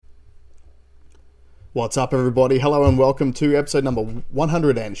What's up, everybody? Hello and welcome to episode number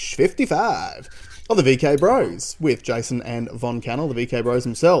 155 of the VK Bros with Jason and Von Cannell, the VK Bros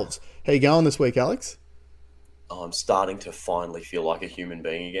themselves. How you going this week, Alex? I'm starting to finally feel like a human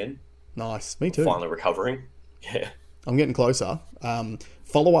being again. Nice, me too. Finally recovering. Yeah. I'm getting closer.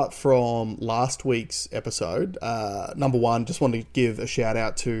 Follow-up from last week's episode. Number one, just wanted to give a shout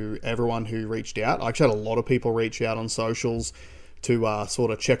out to everyone who reached out. I actually had a lot of people reach out on socials to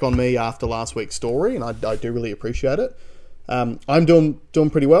sort of check on me after last week's story, and I do really appreciate it. I'm doing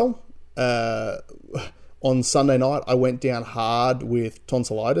pretty well. On Sunday night, I went down hard with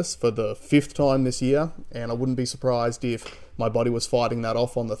tonsillitis for the 5th time this year, and I wouldn't be surprised if my body was fighting that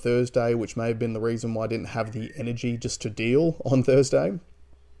off on the Thursday, which may have been the reason why I didn't have the energy just to deal on Thursday.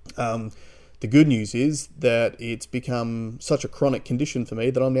 The good news is that it's become such a chronic condition for me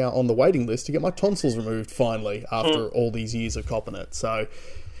that I'm now on the waiting list to get my tonsils removed finally after all these years of copping it. So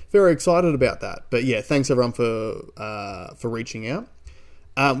very excited about that. But yeah, thanks everyone for reaching out.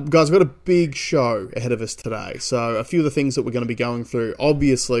 Guys, we've got a big show ahead of us today. So a few of the things that we're going to be going through.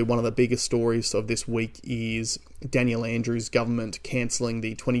 Obviously, one of the biggest stories of this week is Daniel Andrews' government cancelling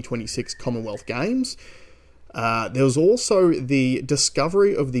the 2026 Commonwealth Games. There was also the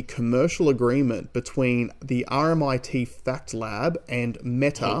discovery of the commercial agreement between the RMIT FactLab and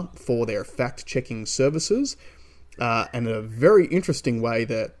Meta for their fact-checking services, and a very interesting way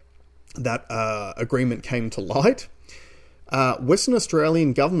that agreement came to light. Western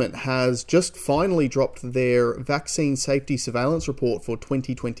Australian government has just finally dropped their vaccine safety surveillance report for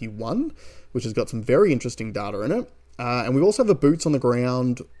 2021, which has got some very interesting data in it. And we also have a boots on the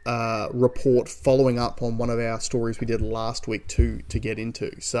ground report following up on one of our stories we did last week to get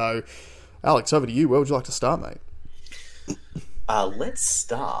into. So, Alex, over to you. Where would you like to start, mate? Let's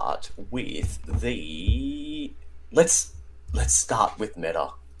start with Let's start with Meta.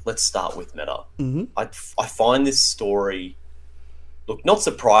 Let's start with Meta. Mm-hmm. I find this story, look, not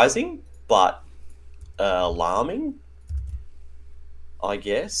surprising, but alarming, I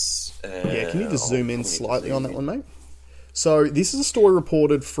guess. Yeah, can you just zoom in slightly on that one, mate? So this is a story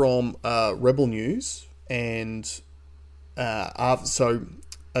reported from Rebel News, and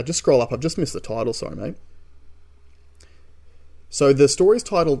just scroll up. I've just missed the title. Sorry, mate. So the story is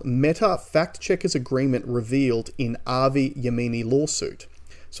titled "Meta Fact Checkers Agreement Revealed in Avi Yemini Lawsuit."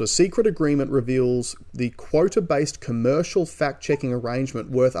 So a secret agreement reveals the quota-based commercial fact-checking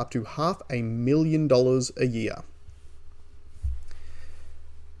arrangement worth up to $500,000 a year.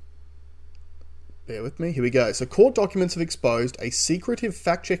 Bear with me. Here we go. So court documents have exposed a secretive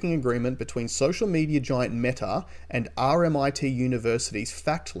fact-checking agreement between social media giant Meta and RMIT University's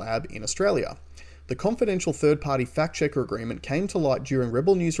FactLab in Australia. The confidential third-party fact-checker agreement came to light during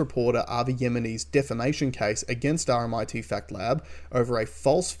Rebel News reporter Avi Yemini's defamation case against RMIT FactLab over a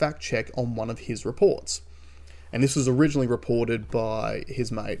false fact-check on one of his reports. And this was originally reported by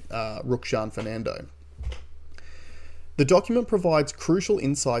his mate, Rukshan Fernando. The document provides crucial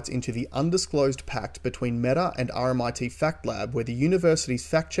insights into the undisclosed pact between Meta and RMIT FactLab, where the university's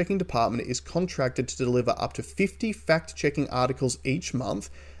fact-checking department is contracted to deliver up to 50 fact-checking articles each month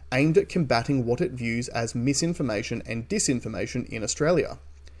aimed at combating what it views as misinformation and disinformation in Australia.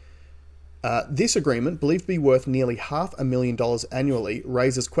 This agreement, believed to be worth nearly $500,000 annually,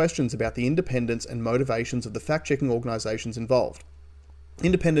 raises questions about the independence and motivations of the fact-checking organisations involved.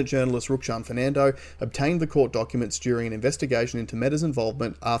 Independent journalist Rukshan Fernando obtained the court documents during an investigation into Meta's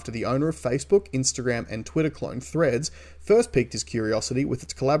involvement after the owner of Facebook, Instagram and Twitter clone Threads first piqued his curiosity with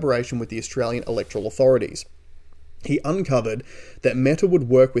its collaboration with the Australian electoral authorities. He uncovered that Meta would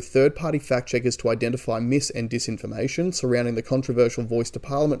work with third-party fact-checkers to identify mis- and disinformation surrounding the controversial Voice to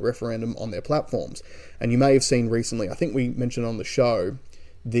Parliament referendum on their platforms. And you may have seen recently, I think we mentioned on the show,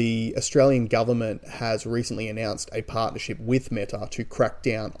 the Australian government has recently announced a partnership with Meta to crack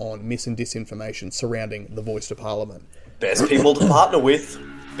down on mis- and disinformation surrounding the Voice to Parliament. Best people to partner with.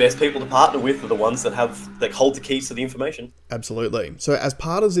 Best people to partner with are the ones that hold the keys to the information. Absolutely. So as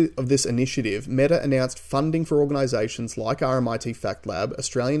part of this initiative, Meta announced funding for organisations like RMIT FactLab,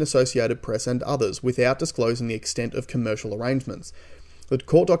 Australian Associated Press and others without disclosing the extent of commercial arrangements. The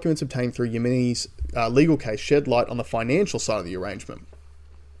court documents obtained through Yemini's legal case shed light on the financial side of the arrangement.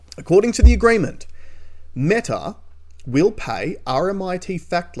 According to the agreement, Meta will pay RMIT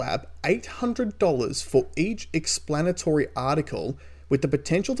FactLab $800 for each explanatory article, with the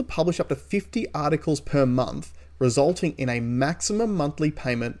potential to publish up to 50 articles per month, resulting in a maximum monthly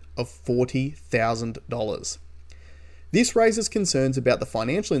payment of $40,000. This raises concerns about the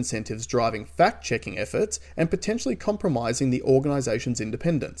financial incentives driving fact-checking efforts and potentially compromising the organisation's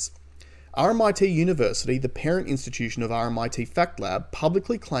independence. RMIT University, the parent institution of RMIT FactLab,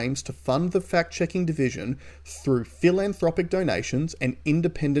 publicly claims to fund the fact-checking division through philanthropic donations and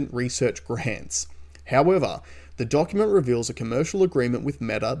independent research grants. However, the document reveals a commercial agreement with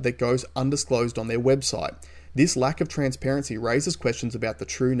Meta that goes undisclosed on their website. This lack of transparency raises questions about the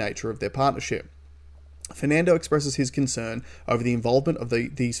true nature of their partnership. Fernando expresses his concern over the involvement of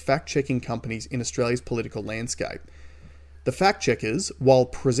these fact-checking companies in Australia's political landscape. The fact-checkers, while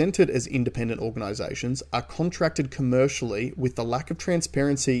presented as independent organisations, are contracted commercially with the lack of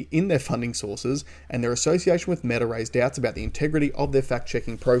transparency in their funding sources, and their association with Meta raised doubts about the integrity of their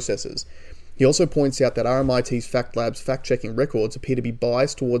fact-checking processes. He also points out that RMIT's FactLab's fact-checking records appear to be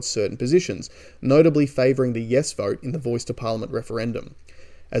biased towards certain positions, notably favouring the yes vote in the Voice to Parliament referendum.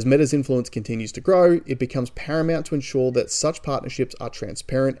 As Meta's influence continues to grow, it becomes paramount to ensure that such partnerships are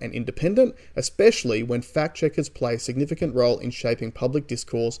transparent and independent, especially when fact-checkers play a significant role in shaping public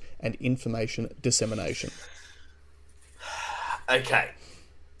discourse and information dissemination. Okay,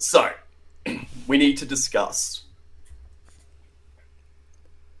 so we need to discuss.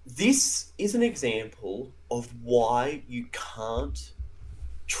 This is an example of why you can't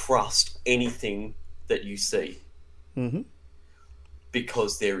trust anything that you see. Mm-hmm.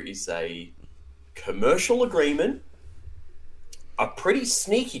 Because there is a commercial agreement, a pretty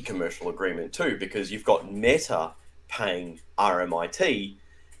sneaky commercial agreement too, because you've got Meta paying RMIT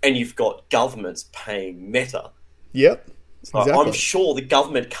and you've got governments paying Meta. Yep, exactly. I'm sure the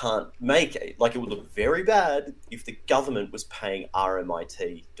government can't make it. Like, it would look very bad if the government was paying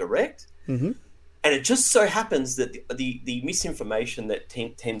RMIT direct. Mm-hmm. And it just so happens that the misinformation that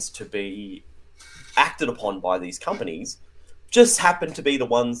tends to be acted upon by these companies just happen to be the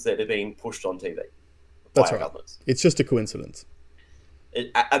ones that are being pushed on TV. That's right. Governments. It's just a coincidence.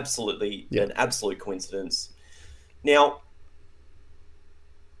 Absolutely, yeah. An absolute coincidence. Now,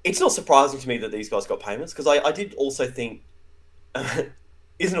 it's not surprising to me that these guys got payments, because I did also think,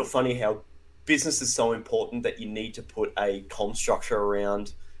 isn't it funny how business is so important that you need to put a comm structure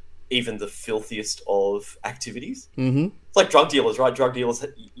around even the filthiest of activities? Mm-hmm. It's like drug dealers, right? Drug dealers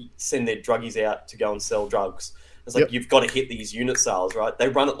send their druggies out to go and sell drugs. It's like, you've got to hit these unit sales, right? They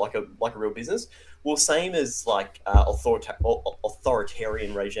run it like a real business. Well, same as like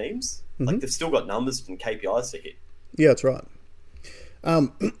authoritarian regimes. Mm-hmm. Like, they've still got numbers and KPIs to hit. Yeah, that's right.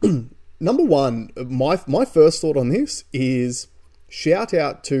 Number one, my first thought on this is shout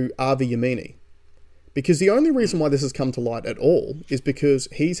out to Avi Yamini. Because the only reason why this has come to light at all is because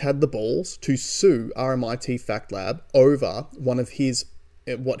he's had the balls to sue RMIT FactLab over one of his,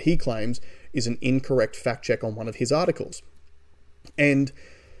 what he claims is an incorrect fact check on one of his articles. And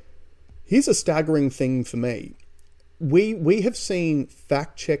here's a staggering thing for me. We have seen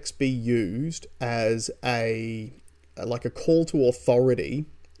fact checks be used as a call to authority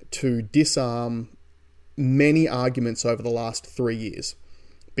to disarm many arguments over the last 3 years.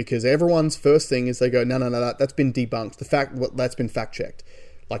 Because everyone's first thing is they go, no, that's been debunked. That's been fact checked.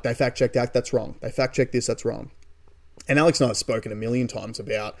 Like, they fact checked that, that's wrong. They fact checked this, that's wrong. And Alex and I have spoken a million times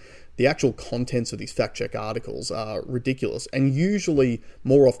about the actual contents of these fact check articles are ridiculous, and usually,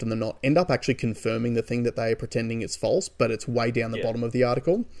 more often than not, end up actually confirming the thing that they are pretending is false, but it's way down the bottom of the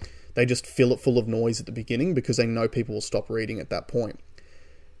article. They just fill it full of noise at the beginning because they know people will stop reading at that point.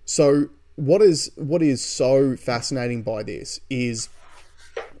 So what is so fascinating by this is,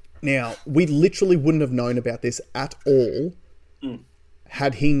 now, we literally wouldn't have known about this at all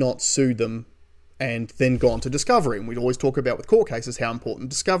had he not sued them and then gone to discovery. And we'd always talk about with court cases how important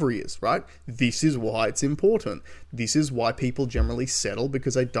discovery is, right? This is why it's important. This is why people generally settle,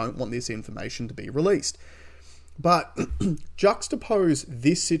 because they don't want this information to be released. But juxtapose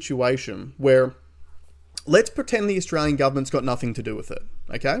this situation where, let's pretend the Australian government's got nothing to do with it,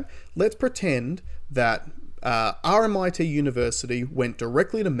 okay? Let's pretend that RMIT University went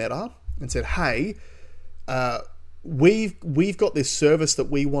directly to Meta and said, hey, we've got this service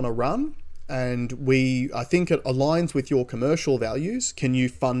that we want to run, and I think it aligns with your commercial values. Can you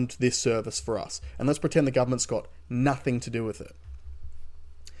fund this service for us? And let's pretend the government's got nothing to do with it.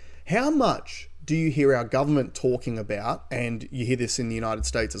 How much do you hear our government talking about, and you hear this in the United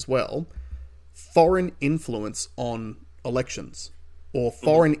States as well, foreign influence on elections, or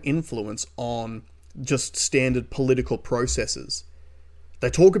foreign influence on just standard political processes? They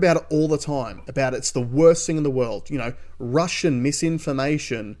talk about it all the time, about it's the worst thing in the world. You know, Russian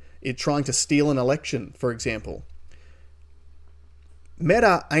misinformation, it trying to steal an election, for example.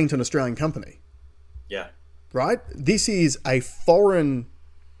 Meta ain't an Australian company. Yeah. Right? This is a foreign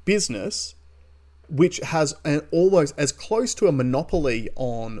business which has almost as close to a monopoly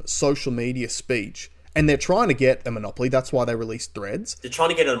on social media speech And they're trying to get a monopoly. That's why they released Threads. They're trying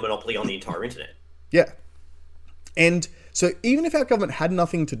to get a monopoly on the entire internet. Yeah. And so even if our government had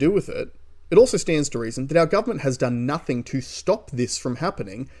nothing to do with it, it also stands to reason that our government has done nothing to stop this from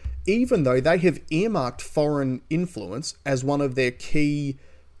happening, even though they have earmarked foreign influence as one of their key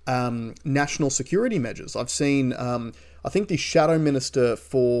national security measures. I've seen, I think the Shadow Minister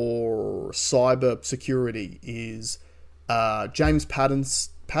for Cyber Security is James Patterson,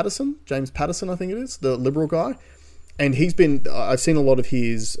 I think it is, the Liberal guy. And I've seen a lot of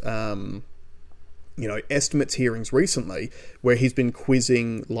his, estimates hearings recently where he's been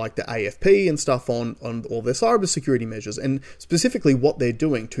quizzing like the AFP and stuff on all their cyber security measures and specifically what they're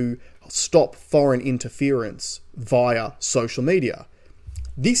doing to stop foreign interference via social media.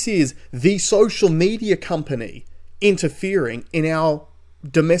 This is the social media company interfering in our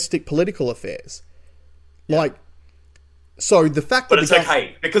domestic political affairs. So the fact but that it's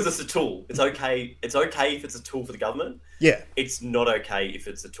okay because it's a tool. It's okay. It's okay if it's a tool for the government. Yeah. It's not okay if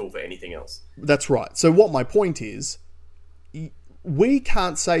it's a tool for anything else. That's right. So what my point is, we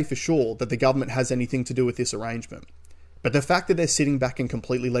can't say for sure that the government has anything to do with this arrangement. But the fact that they're sitting back and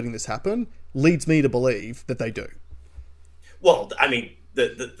completely letting this happen leads me to believe that they do. Well, I mean,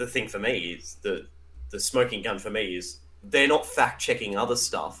 the thing for me is the smoking gun for me is they're not fact checking other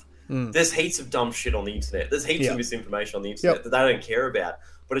stuff. There's heaps of dumb shit on the internet. There's heaps of misinformation on the internet that they don't care about,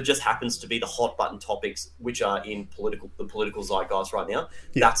 but it just happens to be the hot button topics which are in the political zeitgeist right now.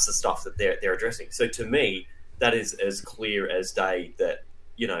 That's the stuff that they're addressing. So to me, that is as clear as day that,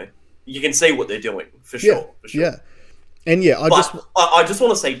 you can see what they're doing for sure. Yeah. And I just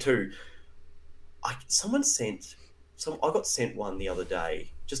want to say too, I got sent one the other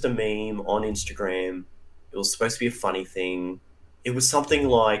day, just a meme on Instagram. It was supposed to be a funny thing. It was something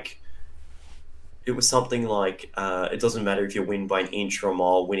like, it doesn't matter if you win by an inch or a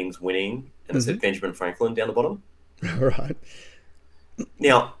mile, winning's winning. And it said Benjamin Franklin down the bottom. Right.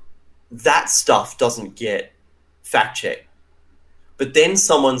 Now, that stuff doesn't get fact checked. But then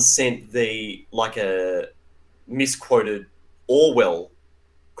someone sent a misquoted Orwell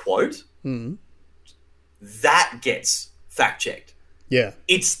quote. That gets fact checked. Yeah.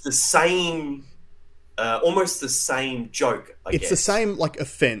 It's the same... almost the same joke, I guess. It's the same,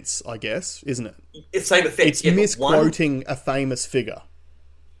 offence, I guess, isn't it? It's the same offence. It's misquoting a famous figure.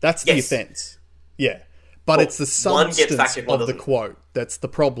 That's the offence. Yeah. But it's the substance of the quote that's the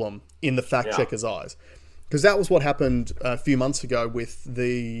problem in the fact checker's eyes. Because that was what happened a few months ago with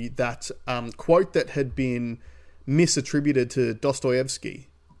that quote that had been misattributed to Dostoevsky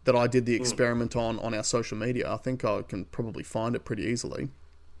that I did the experiment on our social media. I think I can probably find it pretty easily.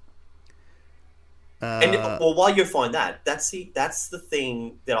 While you find that, that's the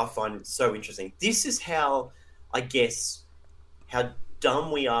thing that I find so interesting. This is how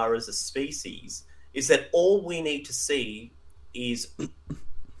dumb we are as a species, is that all we need to see is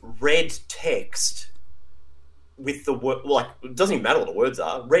red text with the word, it doesn't even matter what the words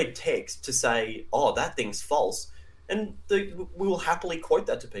are, red text to say, oh, that thing's false. And we will happily quote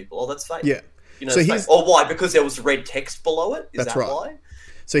that to people. Oh, that's fake. Yeah. Why? Because there was red text below it? Is that right. Why?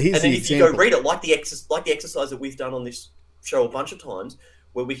 So here's and then the if example. you go read it, like the exercise that we've done on this show a bunch of times,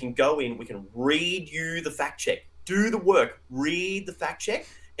 where we can go in, we can read you the fact check, do the work, read the fact check,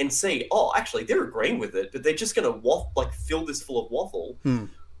 and see, oh, actually, they're agreeing with it, but they're just going to fill this full of waffle,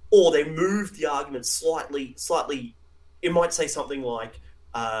 or they move the argument slightly. It might say something like,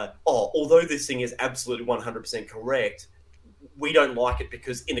 although this thing is absolutely 100% correct, we don't like it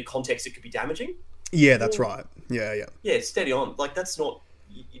because in the context it could be damaging. Yeah, that's right. Yeah. Yeah, steady on. That's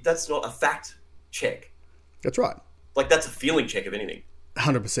not a fact check. That's right. That's a feeling check of anything.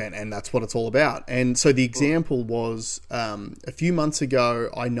 100%, and that's what it's all about. And so the example was, a few months ago,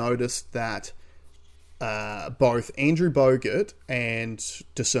 I noticed that both Andrew Bogut and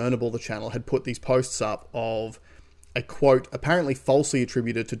Discernible, the channel, had put these posts up of a quote apparently falsely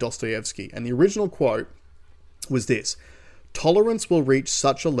attributed to Dostoevsky. And the original quote was this: "Tolerance will reach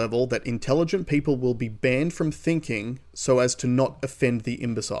such a level that intelligent people will be banned from thinking so as to not offend the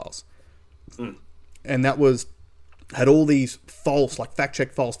imbeciles." And that had all these false, fact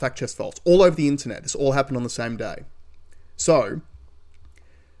check false, all over the internet. This all happened on the same day. So,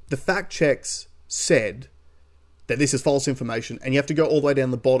 the fact checks said that this is false information, and you have to go all the way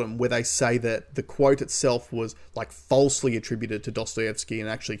down the bottom where they say that the quote itself was falsely attributed to Dostoevsky, and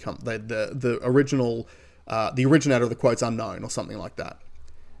actually the original... the originator of the quote's unknown or something like that.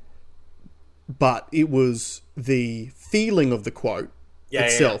 But it was the feeling of the quote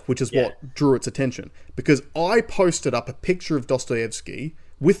itself, which is what drew its attention. Because I posted up a picture of Dostoevsky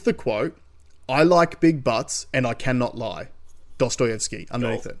with the quote, "I like big butts and I cannot lie," Dostoevsky,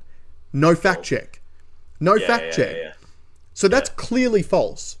 underneath it. No fact check. No fact check. Yeah. So that's clearly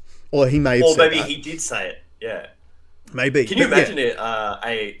false. Or he may have Or said maybe that. he did say it. Yeah. Maybe. Can you imagine it?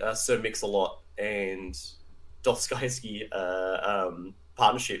 A Sir Mix-a-Lot and Dostoevsky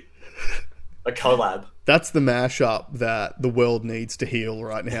partnership, a collab. That's the mashup that the world needs to heal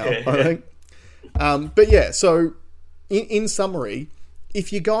right now, I think. But yeah, so in summary,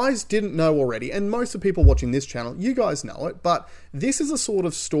 if you guys didn't know already, and most of the people watching this channel, you guys know it, but this is a sort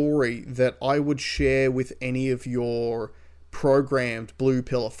of story that I would share with any of your programmed blue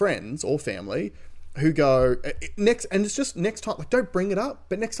pillar friends or family who go next, and it's just next time, like, don't bring it up,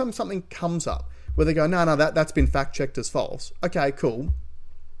 but next time something comes up where they go, no, that's been fact checked as false. Okay, cool.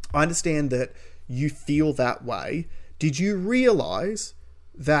 I understand that you feel that way. Did you realize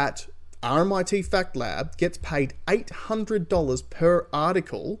that RMIT FactLab gets paid $800 per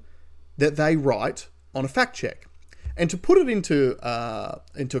article that they write on a fact check? And to put it into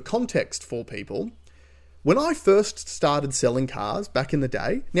context for people, when I first started selling cars back in the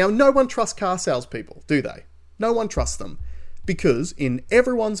day, now no one trusts car salespeople, do they? No one trusts them. Because in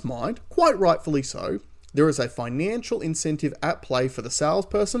everyone's mind, quite rightfully so, there is a financial incentive at play for the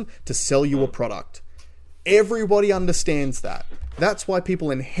salesperson to sell you a product. Everybody understands that. That's why people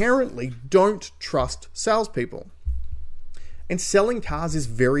inherently don't trust salespeople. And selling cars is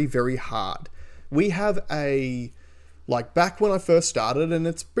very, very hard. We have back when I first started, and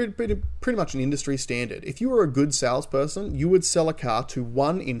it's pretty much an industry standard. If you were a good salesperson, you would sell a car to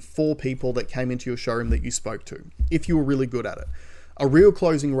 1 in 4 people that came into your showroom that you spoke to, if you were really good at it. A real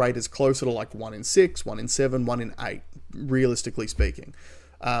closing rate is closer to like 1 in 6, 1 in 7, 1 in 8, realistically speaking.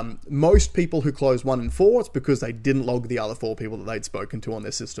 Most people who close 1 in 4, it's because they didn't log the other 4 people that they'd spoken to on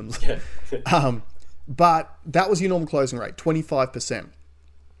their systems. But that was your normal closing rate, 25%.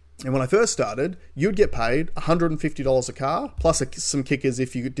 And when I first started, you'd get paid $150 a car, plus some kickers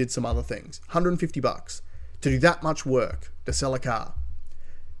if you did some other things. $150 to do that much work to sell a car.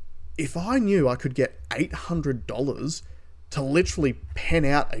 If I knew I could get $800 to literally pen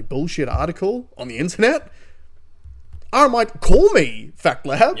out a bullshit article on the internet, I might call me,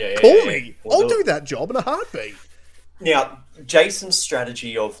 FactLab. Call me. I'll do that job in a heartbeat. Now, Jason's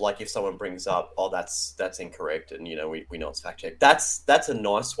strategy of like if someone brings up, oh, that's incorrect, and we know it's fact checked. That's a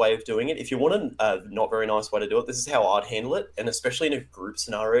nice way of doing it. If you want a not very nice way to do it, this is how I'd handle it, and especially in a group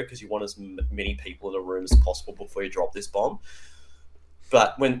scenario because you want as many people in a room as possible before you drop this bomb.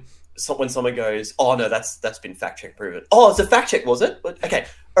 But when someone goes, oh no, that's been fact checked, proven. Oh, it's a fact check, was it? Okay,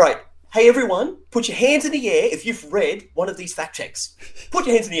 all right. Hey everyone, put your hands in the air if you've read one of these fact checks. Put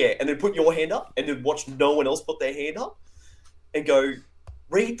your hands in the air and then put your hand up and then watch no one else put their hand up and go,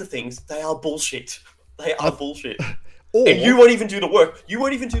 read the things. They are bullshit. They are bullshit. And you won't even do the work.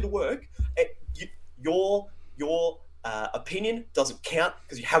 And your opinion doesn't count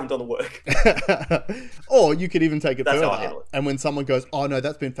because you haven't done the work. Or you could even take it That's further. how I handle it. And when someone goes, oh no,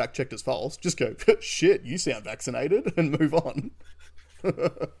 that's been fact checked as false, just go, shit, you sound vaccinated, and move on.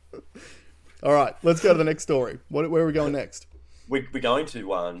 All right, let's go to the next story. Where are we going next? We're going to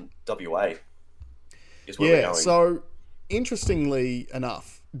WA. We're going. So interestingly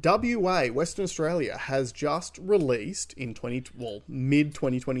enough, WA, Western Australia, has just released in mid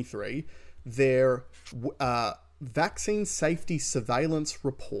 2023 their vaccine safety surveillance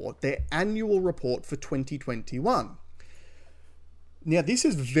report, their annual report for 2021. Now, this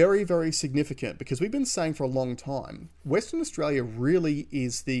is very, very significant because we've been saying for a long time, Western Australia really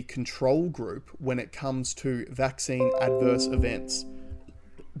is the control group when it comes to vaccine adverse events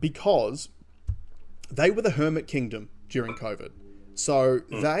because they were the hermit kingdom during COVID. So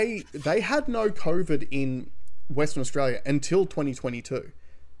they had no COVID in Western Australia until 2022.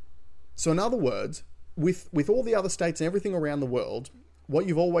 So in other words, with all the other states and everything around the world, what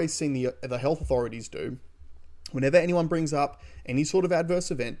you've always seen the health authorities do, whenever anyone brings up any sort of adverse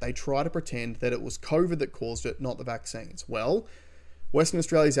event, they try to pretend that it was COVID that caused it, not the vaccines. Well, Western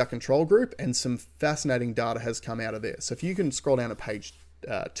Australia is our control group, and some fascinating data has come out of there. So if you can scroll down to page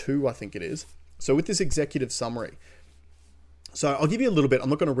 2, I think it is. So with this executive summary, so I'll give you a little bit. I'm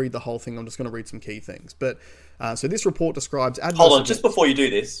not going to read the whole thing. I'm just going to read some key things. But so this report describes adverse Hold on, events. just before you do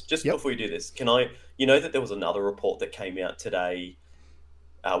this, can I, that there was another report that came out today,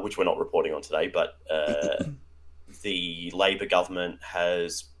 which we're not reporting on today, but the Labor government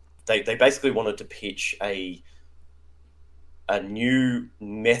they basically wanted to pitch a new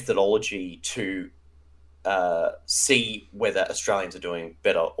methodology to see whether Australians are doing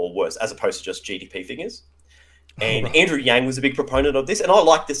better or worse, as opposed to just GDP figures. And Andrew Yang was a big proponent of this, and I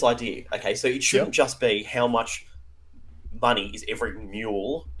like this idea. Okay, so it shouldn't just be how much money is every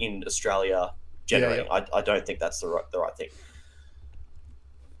mule in Australia generating. I don't think that's the right thing.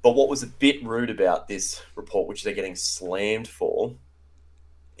 But what was a bit rude about this report, which they're getting slammed for,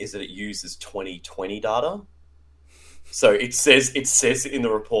 is that it uses 2020 data. So it says in the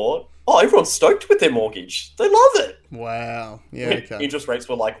report, oh, everyone's stoked with their mortgage. They love it. Wow. Yeah, okay. Interest rates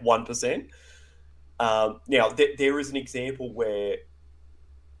were like 1%. Now, there is an example where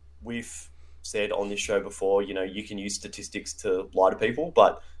we've said on this show before, you can use statistics to lie to people,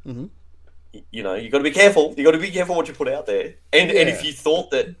 but, you got to be careful. You got to be careful what you put out there. And if you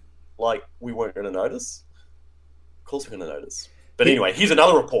thought that, like, we weren't going to notice, of course we're going to notice. But anyway, here's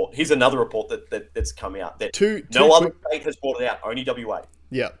another report. That's come out that no other state has brought it out, only WA.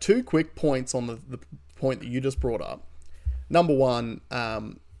 Yeah, 2 quick points on the point that you just brought up. Number one,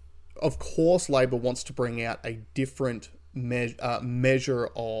 of course, Labor wants to bring out a different measure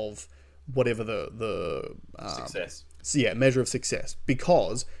of whatever the success. Measure of success.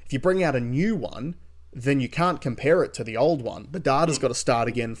 Because if you bring out a new one, then you can't compare it to the old one. The data's got to start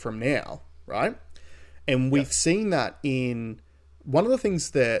again from now, right? And we've seen that in... One of the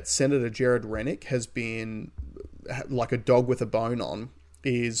things that Senator Jared Rennick has been like a dog with a bone on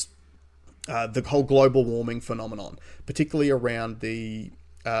is the whole global warming phenomenon, particularly around the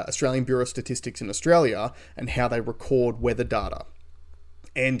Australian Bureau of Statistics in Australia and how they record weather data.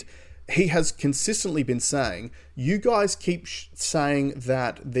 And he has consistently been saying, you guys keep saying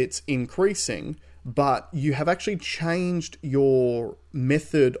that it's increasing, but you have actually changed your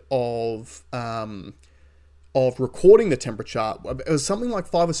method of recording the temperature. It was something like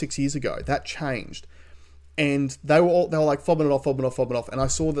 5 or 6 years ago that changed, and they were like fobbing it off. And I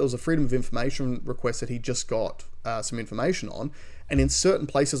saw there was a Freedom of Information request that he just got some information on, and in certain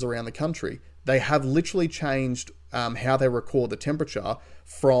places around the country, they have literally changed how they record the temperature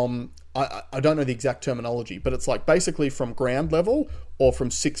from, I don't know the exact terminology, but it's like basically from ground level or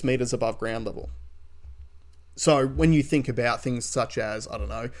from 6 meters above ground level. So when you think about things such as, I don't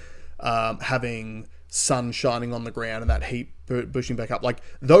know, having sun shining on the ground and that heat pushing back up, like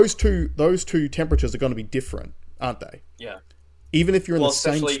those two temperatures are going to be different, aren't they? Yeah. Even if you're in the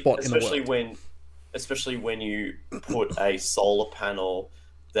same spot in the world. Especially when you put a solar panel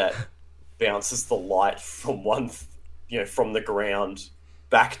that bounces the light from from the ground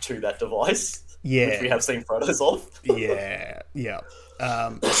back to that device, which we have seen photos of. Yeah.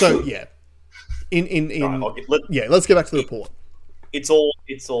 So yeah, let's get back to the report. It's all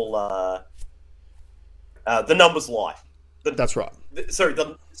the numbers lie. That's right.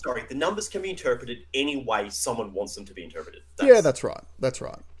 The numbers can be interpreted any way someone wants them to be interpreted. That's right.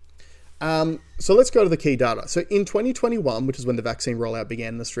 So let's go to the key data. So in 2021, which is when the vaccine rollout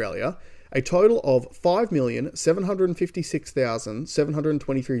began in Australia, a total of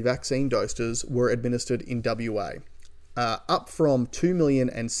 5,756,723 vaccine doses were administered in WA, up from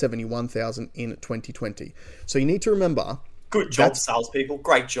 2,071,000 in 2020. So you need to remember... Good job, salespeople.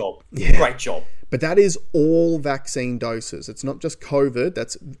 Great job. Yeah. Great job. But that is all vaccine doses. It's not just COVID.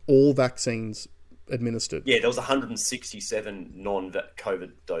 That's all vaccines administered. Yeah, there was 167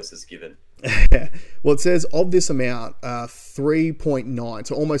 non-COVID doses given. Well, it says of this amount, 3.9,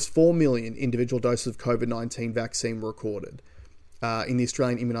 so almost 4 million individual doses of COVID-19 vaccine were recorded in the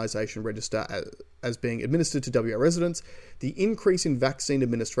Australian Immunisation Register as being administered to WA residents. The increase in vaccine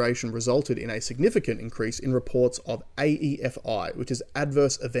administration resulted in a significant increase in reports of AEFI, which is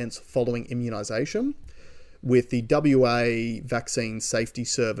adverse events following immunisation, with the WA Vaccine Safety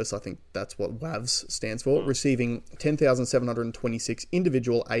Service, I think that's what WAVS stands for, receiving 10,726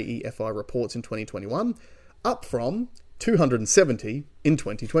 individual AEFI reports in 2021, up from 270 in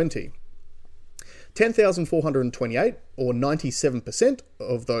 2020. 10,428, or 97%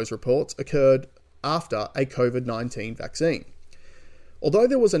 of those reports, occurred after a COVID-19 vaccine. Although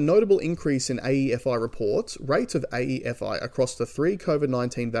there was a notable increase in AEFI reports, rates of AEFI across the 3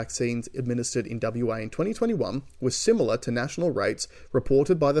 COVID-19 vaccines administered in WA in 2021 were similar to national rates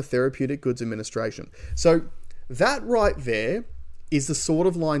reported by the Therapeutic Goods Administration. So that right there is the sort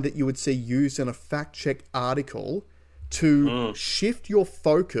of line that you would see used in a fact-check article to shift your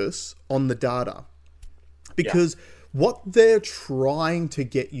focus on the data. Because what they're trying to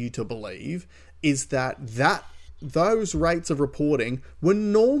get you to believe is that those rates of reporting were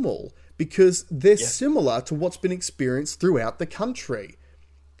normal because they're similar to what's been experienced throughout the country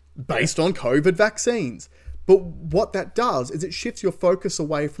based on COVID vaccines. But what that does is it shifts your focus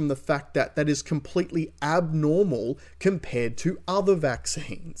away from the fact that that is completely abnormal compared to other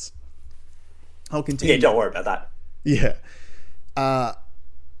vaccines. I'll continue. Yeah, don't worry about that. Yeah.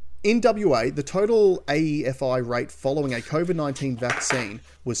 In WA, the total AEFI rate following a COVID-19 vaccine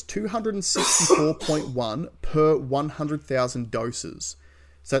was 264.1 per 100,000 doses.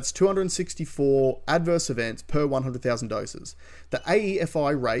 So that's 264 adverse events per 100,000 doses. The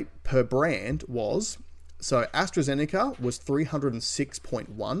AEFI rate per brand was, so AstraZeneca was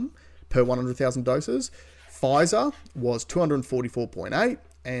 306.1 per 100,000 doses. Pfizer was 244.8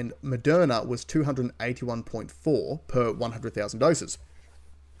 and Moderna was 281.4 per 100,000 doses.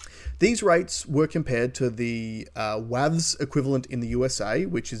 These rates were compared to the WAV's equivalent in the USA,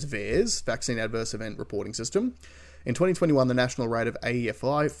 which is VAERS, Vaccine Adverse Event Reporting System. In 2021, the national rate of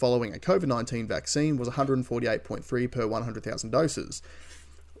AEFI following a COVID-19 vaccine was 148.3 per 100,000 doses.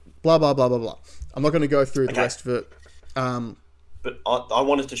 Blah, blah, blah, blah, blah. I'm not going to go through the rest of it. But I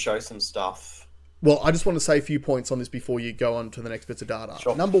wanted to show some stuff. Well, I just want to say a few points on this before you go on to the next bits of data.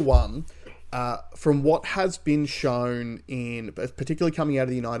 Sure. Number one, from what has been shown in, particularly coming out of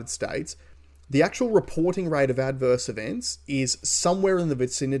the United States, the actual reporting rate of adverse events is somewhere in the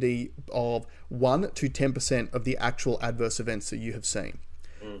vicinity of 1 to 10% of the actual adverse events that you have seen.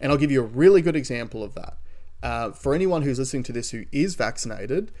 And I'll give you a really good example of that. For anyone who's listening to this who is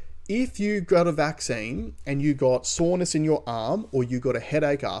vaccinated, if you got a vaccine and you got soreness in your arm or you got a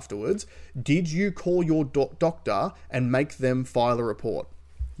headache afterwards, did you call your doctor and make them file a report?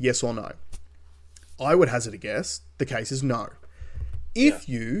 Yes or no? I would hazard a guess. The case is no. If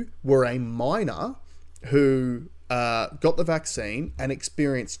you were a minor who got the vaccine and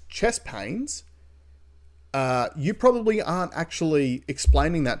experienced chest pains, you probably aren't actually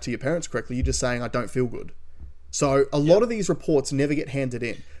explaining that to your parents correctly. You're just saying, I don't feel good. So a lot of these reports never get handed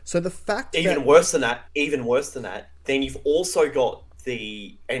in. So the fact even worse than that, then you've also got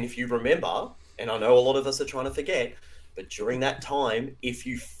and if you remember, and I know a lot of us are trying to forget, but during that time, if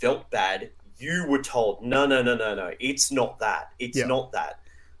you felt bad, you were told, no, it's not that. It's not that.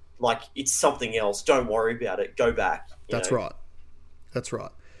 Like, it's something else. Don't worry about it. Go back. That's right.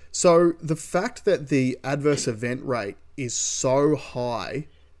 So the fact that the adverse event rate is so high,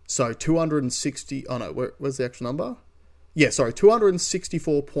 so 260, where's the actual number?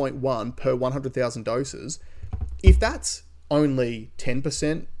 264.1 per 100,000 doses. If that's only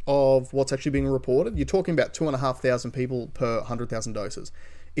 10% of what's actually being reported, you're talking about 2,500 people per 100,000 doses.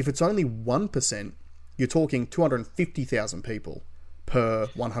 If it's only 1%, you're talking 250,000 people per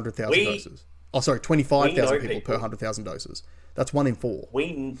 100,000 doses. 25,000 people per 100,000 doses. That's 1 in 4.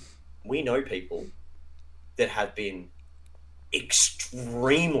 We know people that have been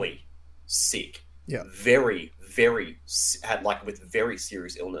extremely sick. Yeah. Very, very, with very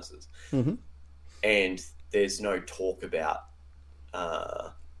serious illnesses. Mm-hmm. And there's no talk about, I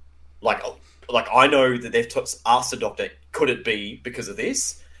know that they've asked the doctor, could it be because of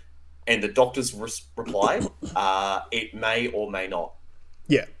this? And the doctor's reply, it may or may not.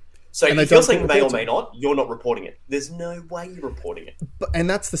 Yeah. So if you're saying may or may not, you're not reporting it. There's no way you're reporting it. And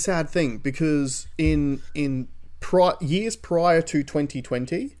that's the sad thing, because in years prior to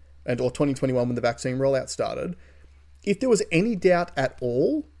 2020 or 2021 when the vaccine rollout started, if there was any doubt at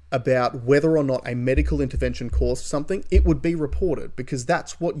all about whether or not a medical intervention caused something, it would be reported, because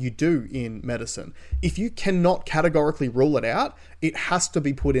that's what you do in medicine. If you cannot categorically rule it out, it has to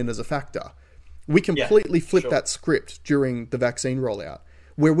be put in as a factor. We completely flipped that script during the vaccine rollout,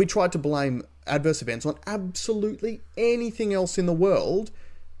 where we tried to blame adverse events on absolutely anything else in the world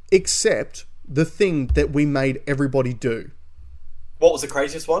except the thing that we made everybody do. What was the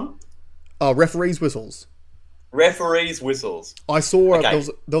craziest one? Referees' whistles. Referees' whistles. I saw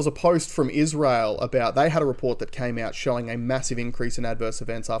there was a post from Israel about, they had a report that came out showing a massive increase in adverse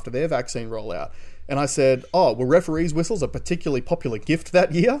events after their vaccine rollout. And I said, were referees' whistles a particularly popular gift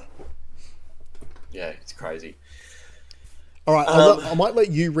that year? Yeah, it's crazy. All right, I might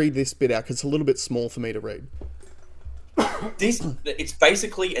let you read this bit out because it's a little bit small for me to read. It's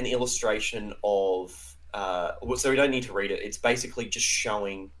basically an illustration of, so we don't need to read it. It's basically just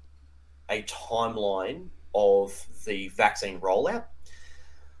showing a timeline of the vaccine rollout.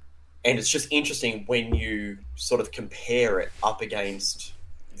 And it's just interesting when you sort of compare it up against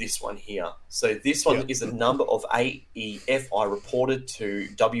this one here. So this one is the number of AEFI reported to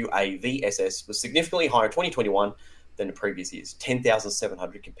WAVSS was significantly higher in 2021 than the previous years,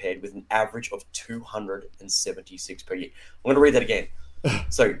 10,700 compared with an average of 276 per year. I'm going to read that again.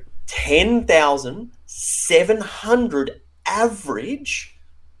 So 10,700 average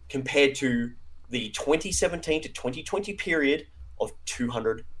compared to the 2017 to 2020 period of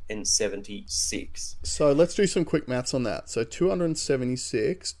 276. So let's do some quick maths on that. So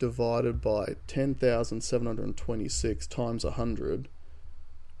 276 divided by 10,726 times 100.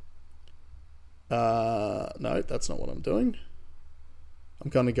 No, that's not what I'm doing. I'm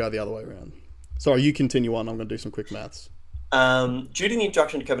going to go the other way around. Sorry, you continue on. I'm going to do some quick maths. Due to the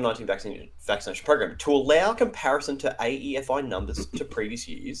introduction to COVID-19 vaccination program, to allow comparison to AEFI numbers to previous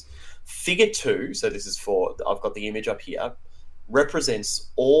years, Figure 2, so this is for, I've got the image up here,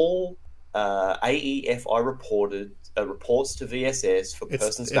 represents all AEFI reports to VSS for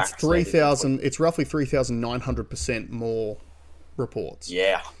persons vaccinated. 3,000. It's roughly 3,900% more reports.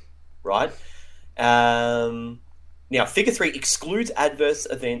 Yeah, right. Now, Figure 3 excludes adverse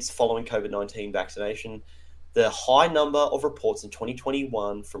events following COVID-19 vaccination. The high number of reports in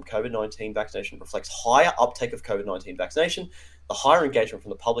 2021 from COVID-19 vaccination reflects higher uptake of COVID-19 vaccination, the higher engagement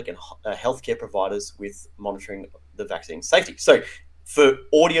from the public and healthcare providers with monitoring the vaccine safety. So, for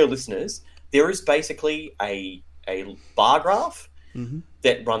audio listeners, there is basically a bar graph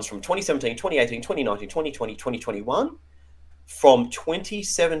that runs from 2017, 2018, 2019, 2020, 2021. From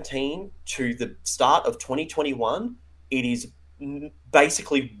 2017 to the start of 2021, it is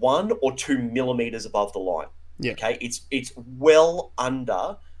basically 1 or 2 millimeters above the line. Yeah. Okay, it's well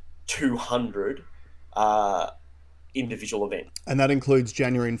under 200 individual events. And that includes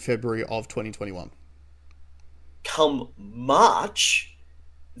January and February of 2021. Come March,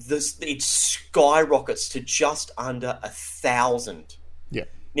 it skyrockets to just under 1,000. Yeah.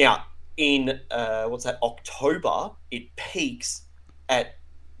 Now, in October, it peaks at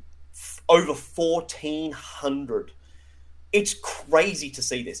over 1,400. It's crazy to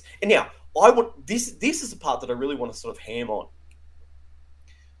see this. And now, this is the part that I really want to sort of ham on.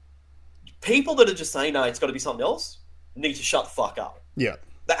 People that are just saying, no, it's got to be something else, need to shut the fuck up. Yeah.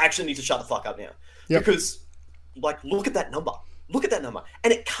 They actually need to shut the fuck up now. Yep. Because, look at that number. Look at that number.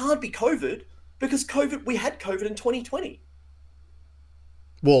 And it can't be COVID, because we had COVID in 2020.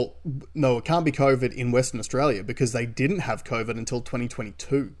 Well, no, it can't be COVID in Western Australia because they didn't have COVID until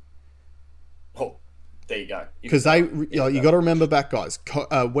 2022. Oh, there you go. Because you got to remember back, guys.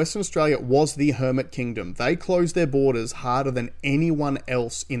 Western Australia was the hermit kingdom. They closed their borders harder than anyone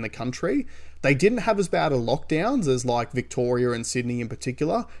else in the country. They didn't have as bad a lockdowns as like Victoria and Sydney in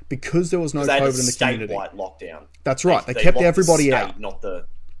particular because there was no COVID in the community. Statewide lockdown. That's right. They kept everybody the state, out. Not the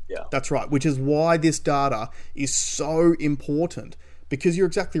yeah. That's right. Which is why this data is so important. Because you're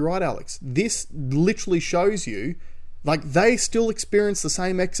exactly right, Alex. This literally shows you, like, they still experienced the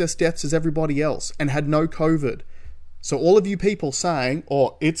same excess deaths as everybody else and had no COVID. So all of you people saying,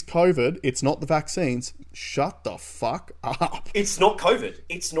 oh, it's COVID, it's not the vaccines, shut the fuck up. It's not COVID.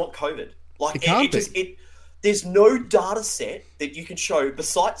 It's not COVID. Like, it can't be. There's no data set that you can show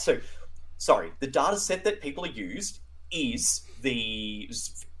besides... the data set that people are used is the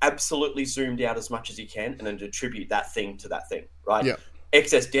absolutely zoomed out as much as you can and then attribute that thing to that thing, right? Yeah.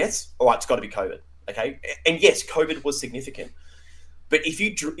 Excess deaths, all right, it's got to be COVID, okay? And yes, COVID was significant. But if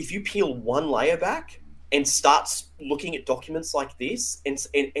you peel one layer back and start looking at documents like this, and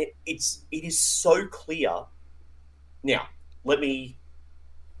it is so clear. Now, let me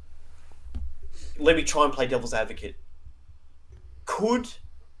try and play devil's advocate. Could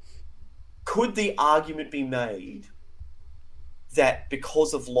the argument be made that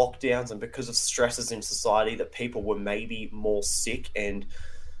because of lockdowns and because of stresses in society that people were maybe more sick and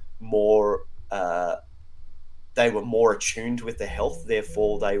more they were more attuned with their health,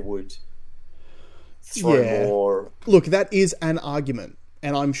 therefore they would throw more... Look, that is an argument,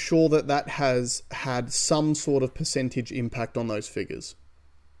 and I'm sure that has had some sort of percentage impact on those figures.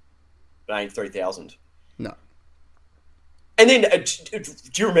 But ain't 3,000. No. And then,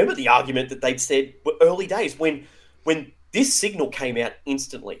 do you remember the argument that they'd said early days when this signal came out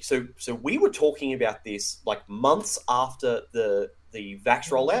instantly? So we were talking about this like months after the vax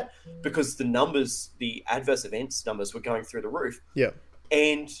rollout because the adverse events numbers were going through the roof. Yeah.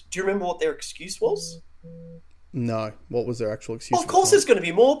 And do you remember what their excuse was? No. What was their actual excuse? Well, of course there's going to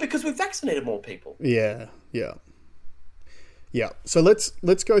be more because we've vaccinated more people. Yeah. So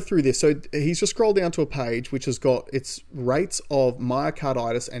let's go through this. So he's just scrolled down to a page which has got its rates of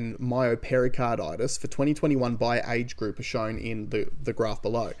myocarditis and myopericarditis for 2021 by age group are shown in the graph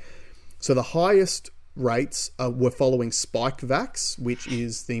below. So the highest rates were following Spikevax, which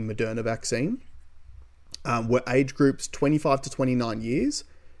is the Moderna vaccine, were age groups 25 to 29 years,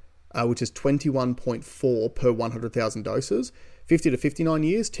 which is 21.4 per 100,000 doses. 50 to 59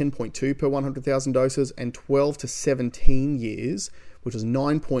 years, 10.2 per 100,000 doses, and 12 to 17 years, which is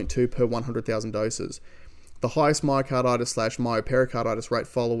 9.2 per 100,000 doses. The highest myocarditis/myopericarditis rate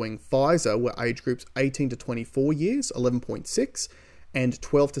following Pfizer were age groups 18 to 24 years, 11.6, and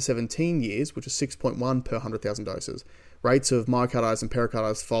 12 to 17 years, which is 6.1 per 100,000 doses. Rates of myocarditis and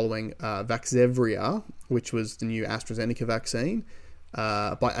pericarditis following Vaxzevria, which was the new AstraZeneca vaccine,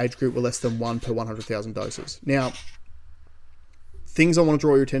 by age group were less than 1 per 100,000 doses. Now, things I want to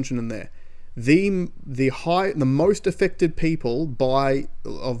draw your attention in there. the most affected people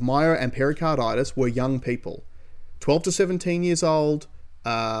of myo and pericarditis were young people, 12 to 17 years old.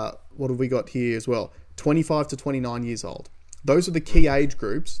 What have we got here as well? 25 to 29 years old. Those are the key age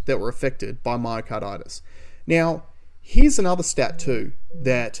groups that were affected by myocarditis. Now, here's another stat too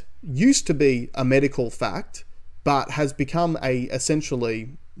that used to be a medical fact, but has become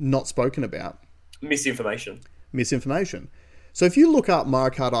essentially not spoken about. Misinformation. So if you look up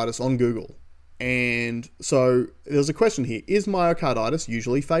myocarditis on Google, and so there's a question here: is myocarditis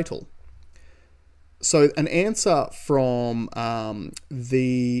usually fatal? So an answer from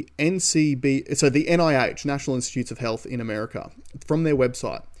the NIH, National Institutes of Health in America, from their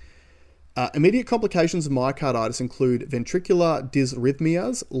website. Immediate complications of myocarditis include ventricular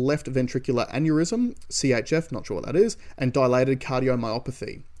dysrhythmias, left ventricular aneurysm, CHF, not sure what that is, and dilated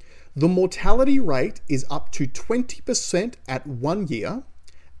cardiomyopathy. The mortality rate is up to 20% at 1 year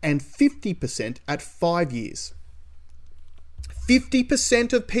and 50% at 5 years.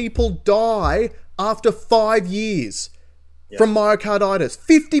 50% of people die after 5 years from myocarditis.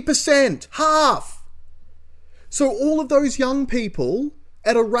 50%! Half! So all of those young people,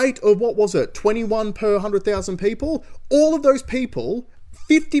 at a rate of, 21 per 100,000 people, all of those people,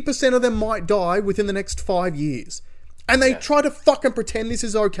 50% of them might die within the next 5 years. And they try to fucking pretend this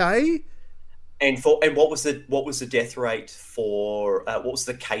is okay. And what was the death rate for what was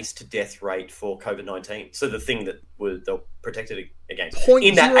the case to death rate for COVID-19? So the thing that they were protected against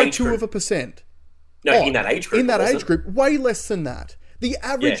 0.02%. No, in that age group. In that age group, way less than that. The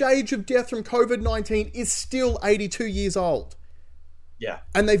average age of death from COVID-19 is still 82 years old. Yeah.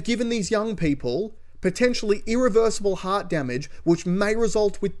 And they've given these young people potentially irreversible heart damage, which may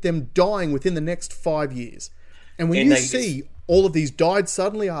result with them dying within the next 5 years. And when you see all of these died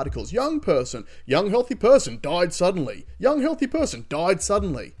suddenly articles, young healthy person died suddenly, young healthy person died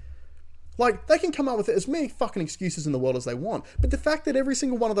suddenly. Like, they can come up with as many fucking excuses in the world as they want. But the fact that every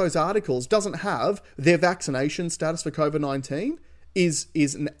single one of those articles doesn't have their vaccination status for COVID-19 is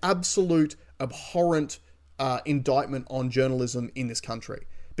an absolute abhorrent indictment on journalism in this country.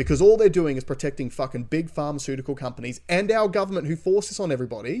 Because all they're doing is protecting fucking big pharmaceutical companies and our government who force this on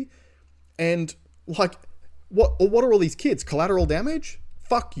everybody. And, like, what are all these kids? Collateral damage?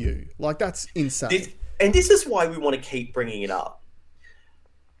 Fuck you. Like, that's insane. And this is why we want to keep bringing it up.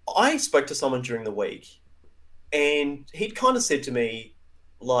 I spoke to someone during the week, and he'd kind of said to me,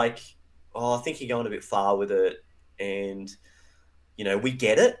 like, I think you're going a bit far with it, and, we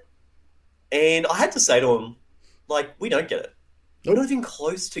get it. And I had to say to him, like, we don't get it. We're not even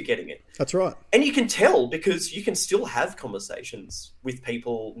close to getting it. That's right. And you can tell, because you can still have conversations with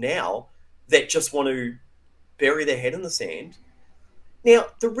people now that just want to bury their head in the sand. Now,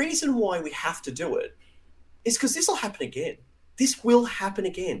 the reason why we have to do it is because this will happen again. This will happen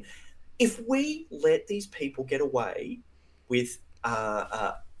again. If we let these people get away with,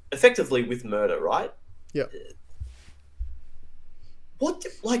 effectively with murder, right? Yeah. What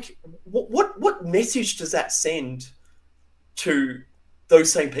message does that send to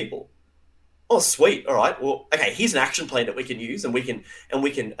those same people? Oh, sweet. All right. Well, okay. Here's an action plan that we can use, and we can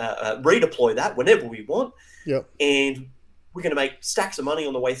redeploy that whenever we want. Yeah. And we're going to make stacks of money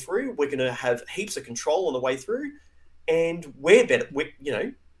on the way through. We're going to have heaps of control on the way through, and we're better.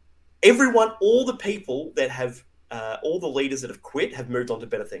 Everyone, all the people that have, all the leaders that have quit have moved on to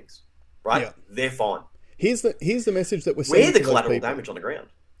better things. Right? Yeah. They're fine. Here's the message that we're sending. We're the collateral damage on the ground.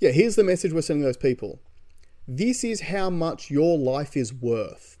 Yeah. Here's the message we're sending those people. This is how much your life is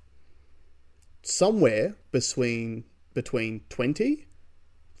worth. Somewhere between $20,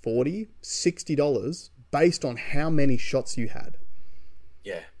 $40, $60 based on how many shots you had.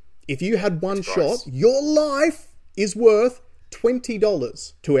 Yeah. If you had one shot, your life is worth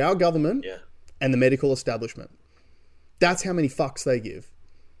 $20 to our government and the medical establishment. That's how many fucks they give.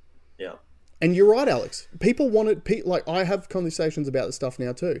 Yeah. And you're right, Alex. People want it. Like, I have conversations about this stuff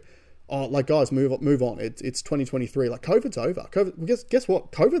now too. Oh, like, guys, move on. It's 2023. Like, COVID's over. Guess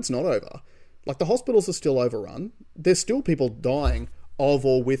what? COVID's not over. Like, the hospitals are still overrun. There's still people dying of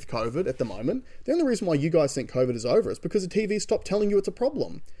or with COVID at the moment. The only reason why you guys think COVID is over is because the TV stopped telling you it's a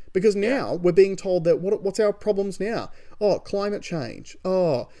problem. Because now we're being told that what's our problems now? Oh, climate change.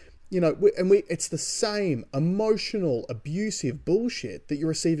 Oh, it's the same emotional, abusive bullshit that you're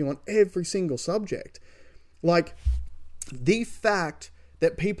receiving on every single subject. Like, the fact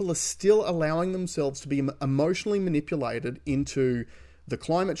that people are still allowing themselves to be emotionally manipulated into the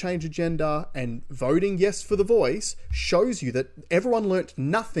climate change agenda and voting yes for the voice shows you that everyone learnt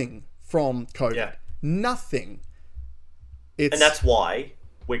nothing from COVID. Yeah. Nothing. And that's why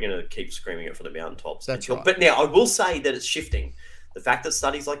we're going to keep screaming it from the mountaintops. That's right. But now I will say that it's shifting. The fact that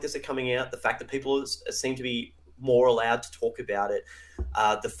studies like this are coming out, the fact that people seem to be more allowed to talk about it,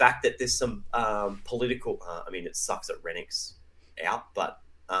 the fact that there's some political. I mean, it sucks that Rennick's out, but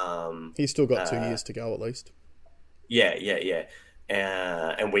he's still got 2 years to go at least. Yeah.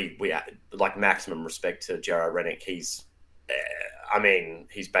 And we like maximum respect to Jarrod Rennick. He's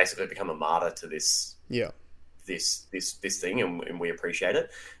basically become a martyr to this. Yeah. This thing, and we appreciate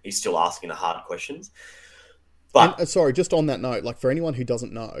it. He's still asking the hard questions. But sorry, just on that note, like for anyone who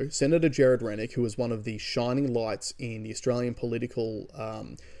doesn't know, Senator Jarrod Rennick, who was one of the shining lights in the Australian political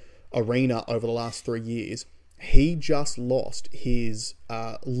arena over the last 3 years, he just lost his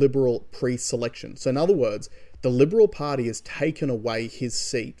Liberal pre-selection. So in other words, the Liberal Party has taken away his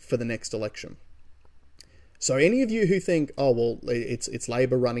seat for the next election. So any of you who think, oh, well, it's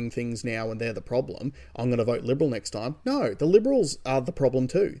Labor running things now and they're the problem, I'm going to vote Liberal next time. No, the Liberals are the problem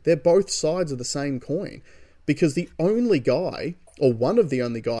too. They're both sides of the same coin. Because the only guy, or one of the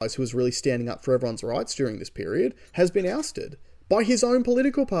only guys who was really standing up for everyone's rights during this period, has been ousted by his own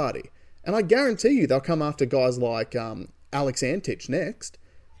political party. And I guarantee you they'll come after guys like Alex Antich next.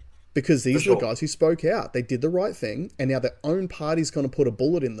 Because these are the guys who spoke out. They did the right thing, and now their own party's going to put a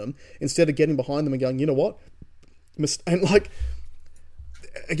bullet in them instead of getting behind them and going, you know what? And like,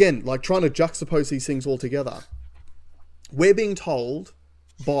 again, like trying to juxtapose these things all together. We're being told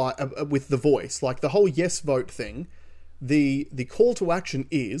by with The Voice, like the whole yes vote thing, the call to action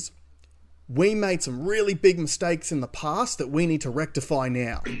is, we made some really big mistakes in the past that we need to rectify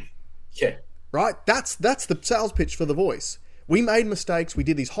now. Yeah. Right? That's the sales pitch for The Voice. We made mistakes, we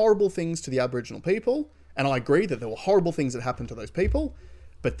did these horrible things to the Aboriginal people, and I agree that there were horrible things that happened to those people,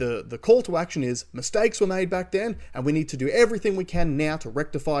 but the call to action is, mistakes were made back then, and we need to do everything we can now to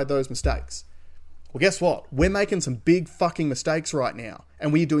rectify those mistakes. Well, guess what? We're making some big fucking mistakes right now,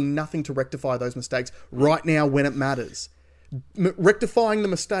 and we're doing nothing to rectify those mistakes right now when it matters. Rectifying the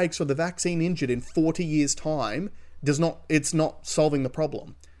mistakes of the vaccine injured in 40 years' time it's not solving the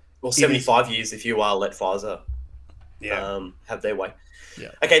problem. Well, 75 years if you let Pfizer have their way.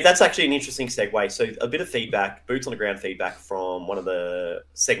 Yeah. Okay, that's actually an interesting segue. So a bit of feedback, boots on the ground feedback from one of the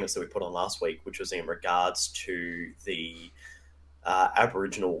segments that we put on last week, which was in regards to the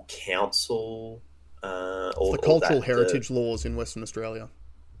Aboriginal Council. The cultural heritage laws in Western Australia.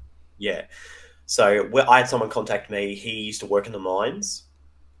 Yeah. So I had someone contact me. He used to work in the mines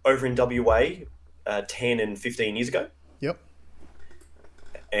over in WA 10 and 15 years ago. Yep.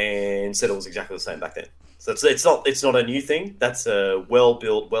 And said it was exactly the same back then. So it's not a new thing. That's a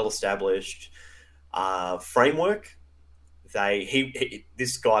well-built, well-established framework.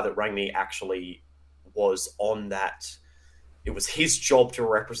 This guy that rang me actually was on that. It was his job to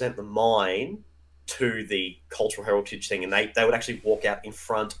represent the mine to the cultural heritage thing, and they would actually walk out in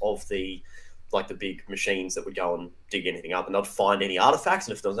front of the big machines that would go and dig anything up, and they'd find any artifacts,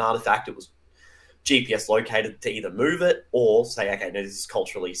 and if there was an artifact, it was GPS located to either move it or say, okay, no, this is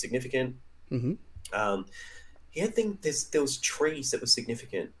culturally significant. Mm-hmm. There was trees that were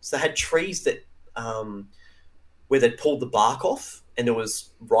significant. So they had trees that where they'd pulled the bark off and there was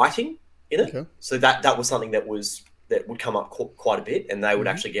writing in it. Okay. So that was something that would come up quite a bit, and they would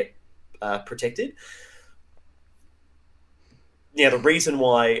actually get protected. Now, the reason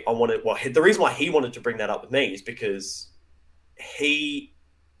why he wanted to bring that up with me is because he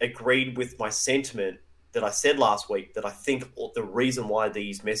agreed with my sentiment that I said last week, that I think the reason why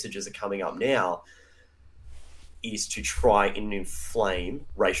these messages are coming up now is to try and inflame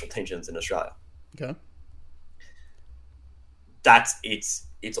racial tensions in Australia. Okay.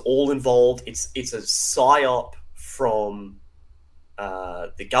 It's all involved. It's a psyop from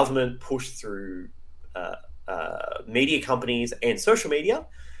the government, pushed through media companies and social media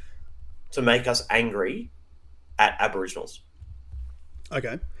to make us angry at Aboriginals.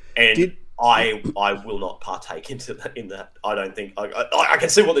 Okay. And I will not partake in that. I don't think I can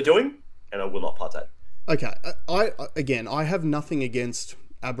see what they're doing, and I will not partake. Okay. I have nothing against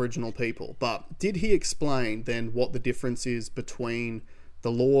Aboriginal people, but did he explain then what the difference is between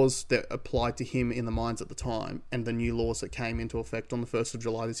the laws that applied to him in the mines at the time and the new laws that came into effect on the 1st of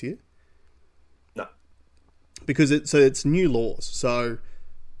July this year? No. Because it's new laws. So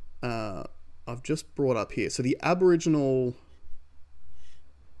I've just brought up here. So the Aboriginal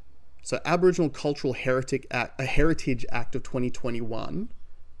Cultural Heritage Act of 2021.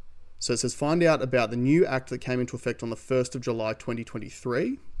 So it says, find out about the new act that came into effect on the 1st of July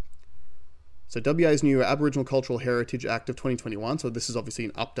 2023. So WA's new Aboriginal Cultural Heritage Act of 2021, so this is obviously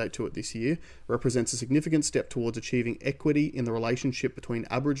an update to it this year, represents a significant step towards achieving equity in the relationship between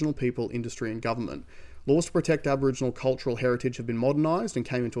Aboriginal people, industry and government. Laws to protect Aboriginal cultural heritage have been modernised and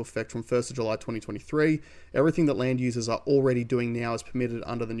came into effect from 1st of July 2023. Everything that land users are already doing now is permitted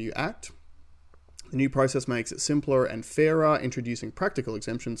under the new Act. The new process makes it simpler and fairer, introducing practical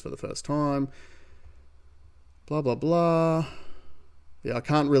exemptions for the first time. Blah, blah, blah. Yeah, I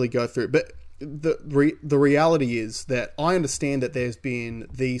can't really go through it, but the reality is that I understand that there's been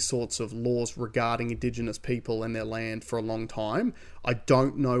these sorts of laws regarding Indigenous people and their land for a long time. I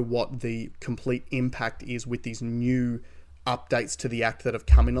don't know what the complete impact is with these new updates to the Act that have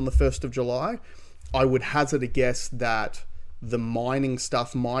come in on the 1st of July. I would hazard a guess that the mining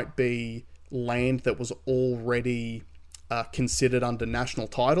stuff might be land that was already considered under national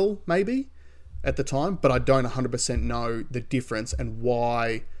title, maybe, at the time, but I don't 100% know the difference and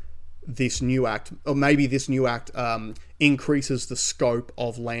why this new Act, or maybe this new Act increases the scope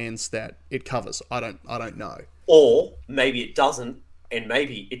of lands that it covers. I don't know. Or maybe it doesn't, and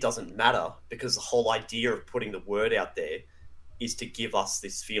maybe it doesn't matter, because the whole idea of putting the word out there is to give us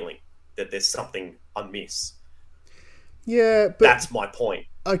this feeling that there's something amiss. Yeah, but that's my point.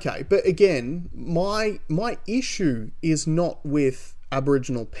 Okay, but again, my issue is not with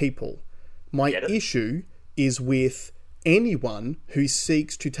Aboriginal people. My issue is with anyone who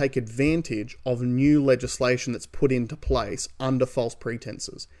seeks to take advantage of new legislation that's put into place under false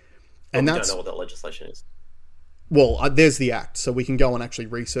pretenses. And we don't know what that legislation is. Well, there's the Act, so we can go and actually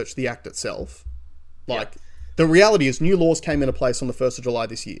research the Act itself. The reality is new laws came into place on the 1st of July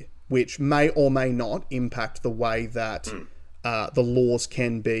this year, which may or may not impact the way that the laws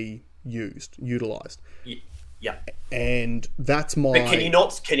can be utilised. Yeah. And that's my... But can you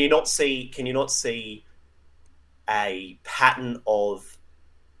not see a pattern of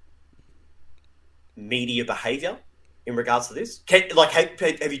media behaviour in regards to this?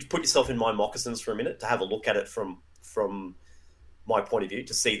 Have you put yourself in my moccasins for a minute to have a look at it from my point of view,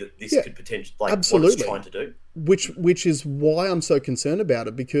 to see that this could potentially, absolutely, what it's trying to do? Which is why I'm so concerned about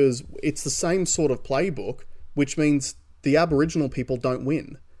it, because it's the same sort of playbook, which means the Aboriginal people don't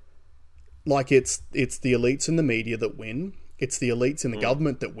win. It's the elites in the media that win. It's the elites in the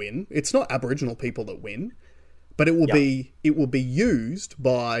government that win. It's not Aboriginal people that win. But it will be used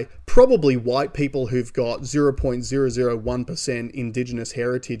by probably white people who've got 0.001% Indigenous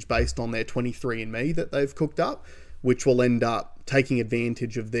heritage based on their 23andMe that they've cooked up, which will end up taking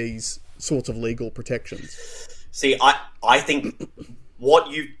advantage of these sorts of legal protections. See, I think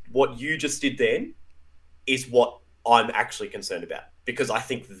what you just did then is what I'm actually concerned about, because I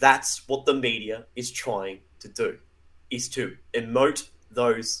think that's what the media is trying to do, is to emote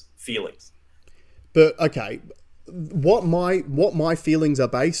those feelings. But okay, what my feelings are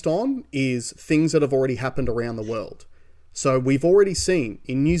based on is things that have already happened around the world. So we've already seen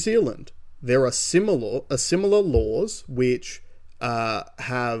in New Zealand there are similar laws which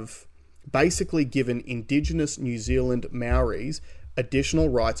have basically given Indigenous New Zealand Maoris additional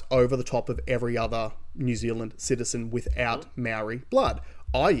rights over the top of every other New Zealand citizen without Maori blood.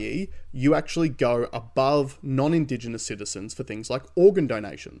 I.e., you actually go above non-Indigenous citizens for things like organ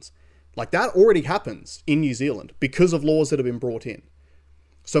donations. That already happens in New Zealand because of laws that have been brought in.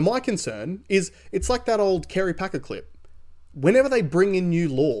 So my concern is, it's like that old Kerry Packer clip. Whenever they bring in new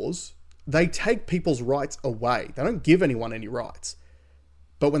laws, they take people's rights away. They don't give anyone any rights.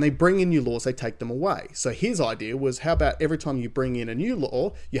 But when they bring in new laws, they take them away. So his idea was, how about every time you bring in a new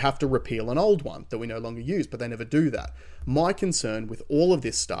law, you have to repeal an old one that we no longer use, but they never do that. My concern with all of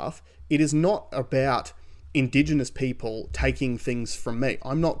this stuff, it is not about Indigenous people taking things from me.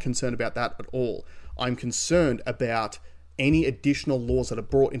 I'm not concerned about that at all. I'm concerned about any additional laws that are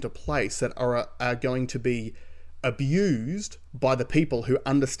brought into place that are going to be abused by the people who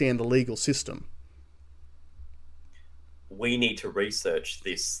understand the legal system. We need to research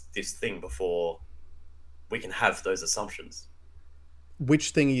this thing before we can have those assumptions.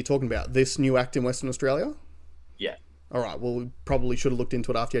 Which thing are you talking about? This new Act in Western Australia? Yeah. All right, well, we probably should have looked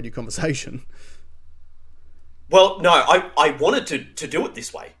into it after you had your conversation. Well, no, I wanted to do it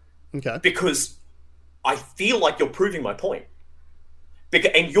this way. Okay. Because I feel like you're proving my point.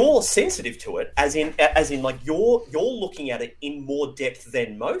 And you're sensitive to it, as in you're looking at it in more depth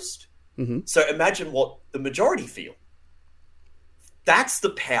than most. Mm-hmm. So imagine what the majority feel. That's the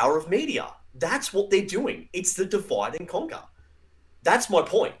power of media. That's what they're doing. It's the divide and conquer. That's my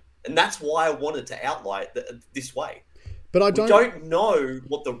point. And that's why I wanted to outline it this way. But we don't know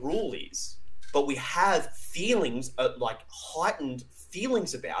what the rule is, but we have feelings, heightened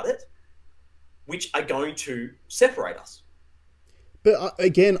feelings about it, which are going to separate us. But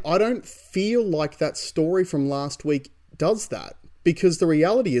again, I don't feel like that story from last week does that, because the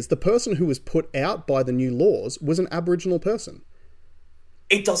reality is the person who was put out by the new laws was an Aboriginal person.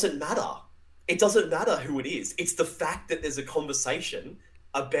 It doesn't matter. it doesn't matter who it is. It's the fact that there's a conversation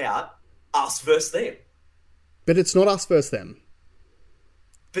about us versus them. But it's not us versus them.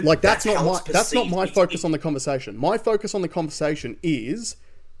 But Like, that's not my It's- focus on the conversation. My focus on the conversation is,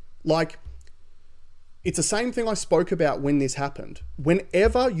 like, it's the same thing I spoke about when this happened.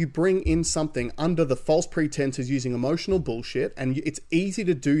 Whenever you bring in something under the false pretenses using emotional bullshit, and it's easy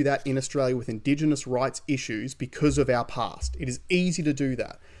to do that in Australia with Indigenous rights issues because of our past. It is easy to do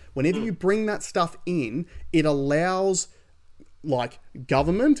that. Whenever you bring that stuff in, it allows, like,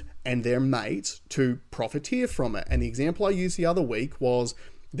 government and their mates to profiteer from it. And the example I used the other week was,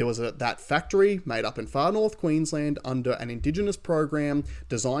 there was that factory made up in far north Queensland under an Indigenous program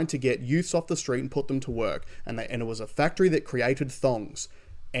designed to get youths off the street and put them to work. And it was a factory that created thongs.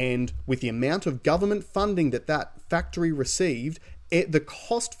 And with the amount of government funding that factory received, the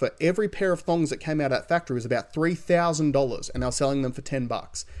cost for every pair of thongs that came out of that factory was about $3,000, and they're selling them for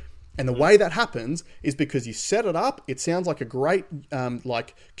 $10. And the way that happens is because you set it up. It sounds like a great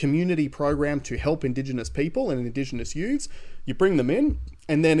like community program to help Indigenous people and Indigenous youths. You bring them in,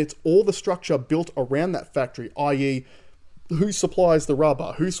 and then it's all the structure built around that factory, i.e. who supplies the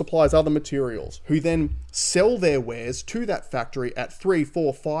rubber, who supplies other materials, who then sell their wares to that factory at 3,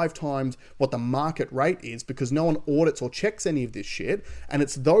 4, 5 times what the market rate is, because no one audits or checks any of this shit. And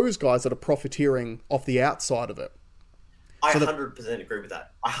it's those guys that are profiteering off the outside of it. I 100% agree with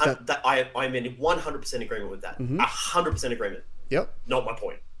that. I'm in 100% agreement with that. 100% agreement. Yep. Not my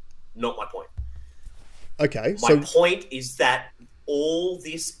point. Not my point. Okay. My point is that all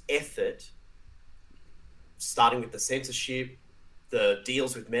this effort, starting with the censorship, the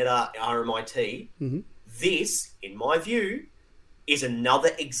deals with Meta, RMIT, this, in my view, is another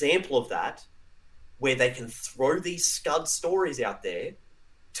example of that, where they can throw these scud stories out there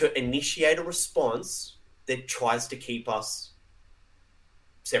to initiate a response that tries to keep us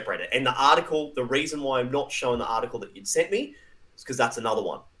separated. And the article, the reason why I'm not showing the article that you'd sent me is because that's another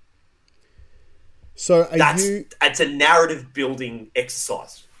one. So it's a narrative building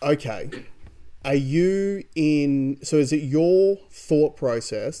exercise. Okay. So is it your thought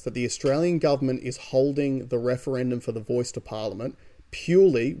process that the Australian government is holding the referendum for the voice to Parliament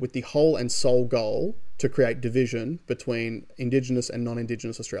purely with the whole and sole goal to create division between Indigenous and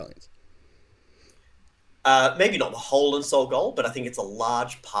non-Indigenous Australians? Maybe not the whole and sole goal, but I think it's a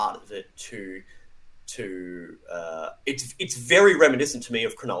large part of it it's very reminiscent to me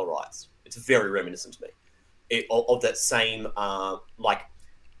of Cronulla riots. It's very reminiscent to me of that same,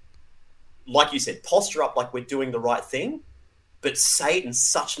 like you said, posture up like we're doing the right thing, but say it in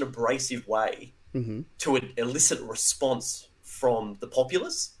such an abrasive way to elicit a response from the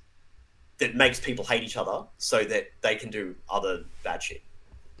populace that makes people hate each other so that they can do other bad shit.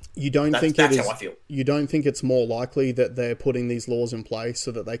 That's how I feel. You don't think it's more likely that they're putting these laws in place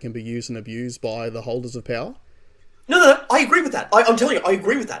so that they can be used and abused by the holders of power? No, I agree with that. I'm telling you, I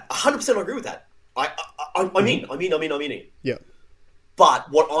agree with that. 100% I agree with that. I mean it. Yeah. But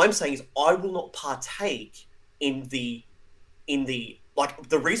what I'm saying is I will not partake in the like,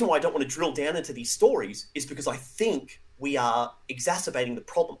 the reason why I don't want to drill down into these stories is because I think we are exacerbating the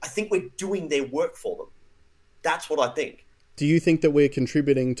problem. I think we're doing their work for them. That's what I think. Do you think that we're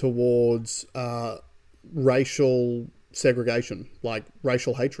contributing towards racial segregation, like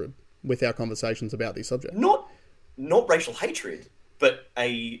racial hatred, with our conversations about these subjects? Not racial hatred, but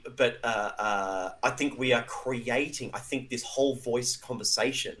I think we are creating. I think this whole voice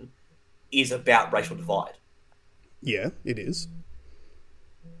conversation is about racial divide. Yeah, it is.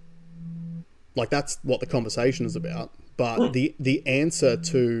 Like, that's what the conversation is about. But the answer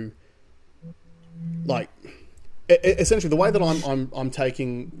to, like, essentially the way that I'm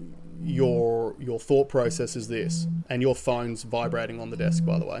taking your thought process is this, and your phone's vibrating on the desk,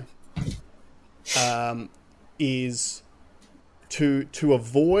 by the way, is to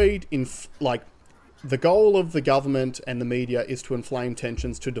avoid like, the goal of the government and the media is to inflame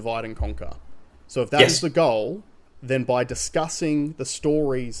tensions, to divide and conquer. So if that is the goal, then by discussing the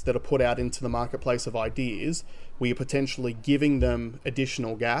stories that are put out into the marketplace of ideas, we are potentially giving them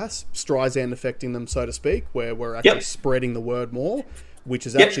additional gas, Streisand affecting them, so to speak, where we're actually spreading the word more, which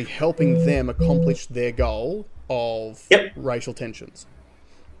is actually helping them accomplish their goal of racial tensions.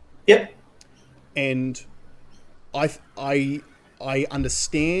 Yep. And I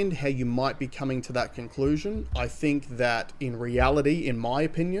understand how you might be coming to that conclusion. I think that in reality, in my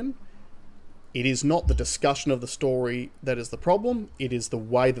opinion, it is not the discussion of the story that is the problem. It is the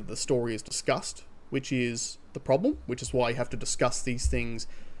way that the story is discussed, which is the problem, which is why you have to discuss these things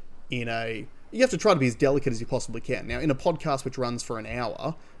in a you have to try to be as delicate as you possibly can. Now, in a podcast which runs for an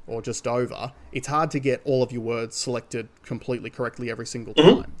hour or just over, it's hard to get all of your words selected completely correctly every single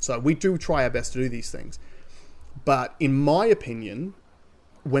time. So we do try our best to do these things. But in my opinion,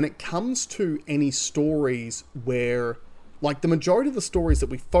 when it comes to any stories where, like, the majority of the stories that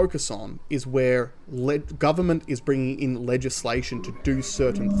we focus on is where government is bringing in legislation to do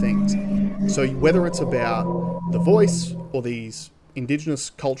certain things. So whether it's about The Voice or these Indigenous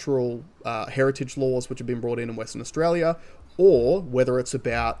cultural heritage laws which have been brought in Western Australia, or whether it's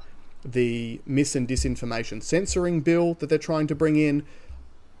about the mis and disinformation censoring bill that they're trying to bring in,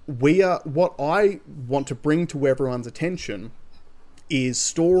 what I want to bring to everyone's attention is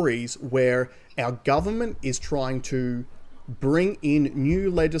stories where our government is trying to bring in new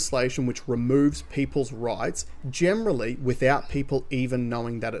legislation which removes people's rights, generally without people even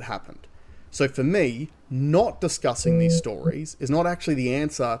knowing that it happened. So for me, not discussing these stories is not actually the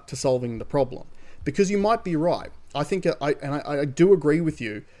answer to solving the problem. Because you might be right. I think, I do agree with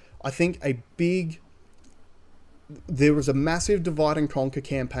you, I think there was a massive divide and conquer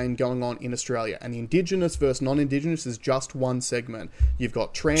campaign going on in Australia, and Indigenous versus non-Indigenous is just one segment. You've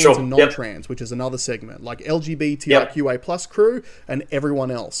got trans and non-trans, which is another segment, like LGBTIQA plus crew and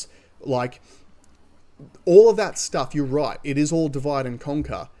everyone else. Like, all of that stuff, you're right, it is all divide and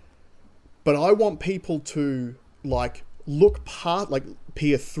conquer. But I want people to, like,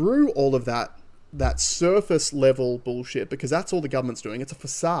 peer through all of that surface level bullshit, because that's all the government's doing. It's a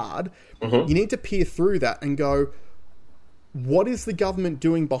facade. You need to peer through that and go, what is the government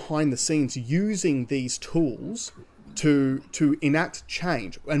doing behind the scenes using these tools to enact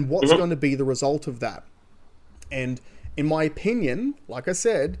change, and what's going to be the result of that? And in my opinion, like I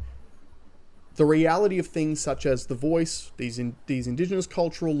said, the reality of things such as The Voice, these Indigenous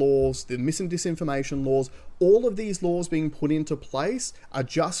cultural laws, the mis and disinformation laws, all of these laws being put into place are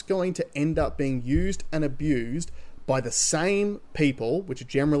just going to end up being used and abused by the same people, which are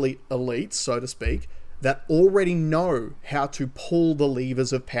generally elites, so to speak, that already know how to pull the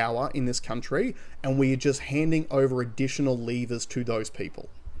levers of power in this country, and we are just handing over additional levers to those people.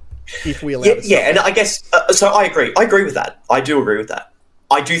 If we allow and I guess, so I agree. I agree with that. I do agree with that.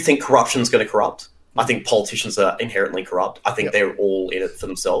 I do think corruption's going to corrupt. I think politicians are inherently corrupt. I think they're all in it for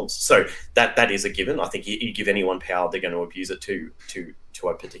themselves. So that is a given. I think you give anyone power, they're going to abuse it to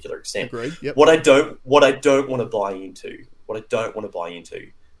a particular extent. Agreed. Yep. What I don't want to buy into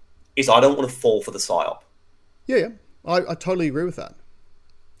is I don't want to fall for the psyop. Yeah. I totally agree with that.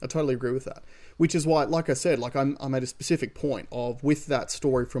 Which is why, like I said, like I made a specific point of, with that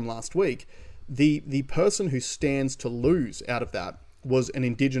story from last week, the person who stands to lose out of that was an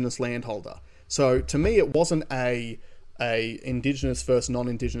Indigenous landholder. So to me, it wasn't a Indigenous versus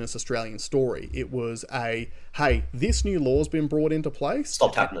non-Indigenous Australian story. It was hey, this new law's been brought into place.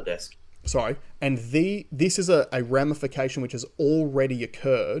 Stop tapping the desk. Sorry. And this is a ramification which has already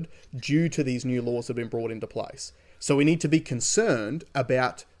occurred due to these new laws that have been brought into place. So we need to be concerned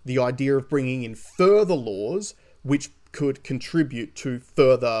about the idea of bringing in further laws which could contribute to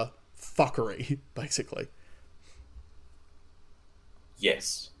further fuckery, basically.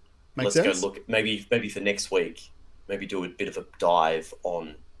 Yes. Makes Let's sense? go look. Maybe for next week, maybe do a bit of a dive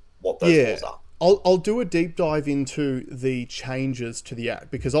on what those laws are. I'll do a deep dive into the changes to the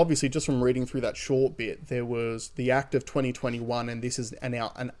Act, because obviously just from reading through that short bit, there was the Act of 2021, and this is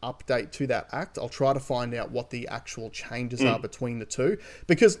now an update to that Act. I'll try to find out what the actual changes are between the two.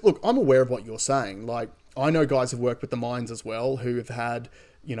 Because, look, I'm aware of what you're saying. Like, I know guys who've worked with the mines as well, who have had,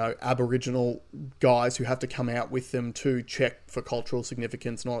 you know, Aboriginal guys who have to come out with them to check for cultural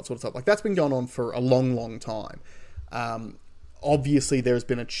significance and all that sort of stuff. Like, that's been going on for a long, long time. Obviously, there's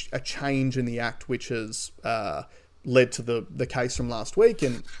been a change in the Act which has led to the case from last week,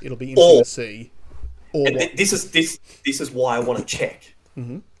 and it'll be interesting to see. This is why I want to check,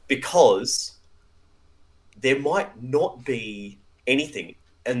 because there might not be anything,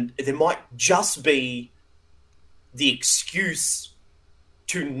 and there might just be the excuse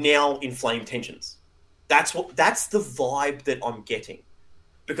to now inflame tensions. That's the vibe that I'm getting.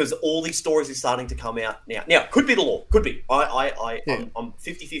 Because all these stories are starting to come out now. Now, could be the law. Could be. I'm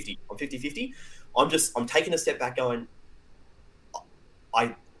 50-50. I'm 50-50. I'm taking a step back going,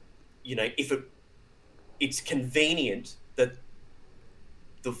 if it's convenient that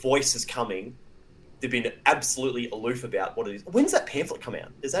the Voice is coming, they've been absolutely aloof about what it is. When's that pamphlet come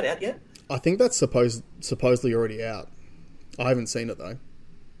out? Is that out yet? I think that's supposedly already out. I haven't seen it, though.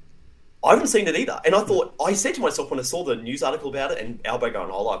 I haven't seen it either. And I said to myself when I saw the news article about it, and Albo going,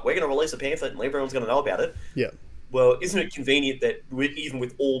 we're going to release a pamphlet and everyone's going to know about it. Yeah. Well, isn't it convenient that even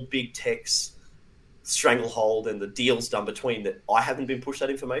with all big tech's stranglehold and the deals done between that. I haven't been pushed that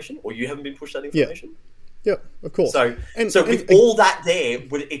information, or you haven't been pushed that information. Yeah, of course. So with all that there,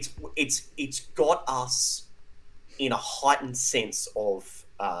 it's got us in a heightened sense of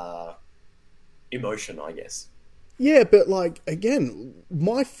emotion, I guess. Yeah, but like, again,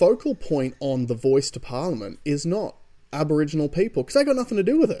 my focal point on the voice to Parliament is not Aboriginal people, because they got nothing to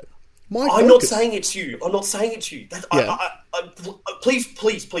do with it. I'm not saying it's you. I'm not saying it's you. Please. Mm-hmm.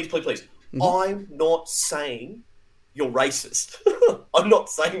 I'm not saying you're racist. I'm not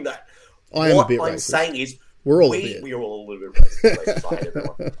saying that. I am a bit racist. What I'm saying is we are all a little bit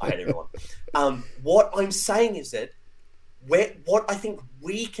racist. I hate everyone. What I'm saying is that what I think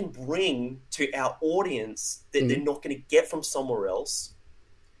we can bring to our audience that they're not going to get from somewhere else,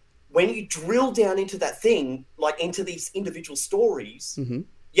 when you drill down into that thing, like into these individual stories,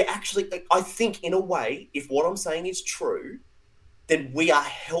 you actually, I think in a way, if what I'm saying is true, then we are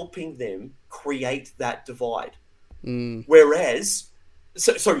helping them create that divide. Whereas,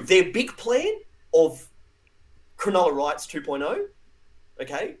 so their big plan of Cronulla Rights 2.0,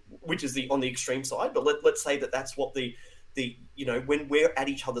 okay, which is on the extreme side, but let's say that's what the when we're at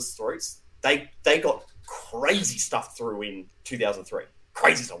each other's throats, they got crazy stuff through in 2003.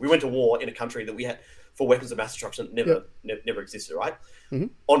 Crazy stuff. We went to war in a country that we had for weapons of mass destruction that never existed, right?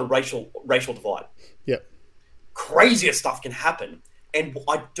 On a racial divide. Yeah. Crazier stuff can happen. And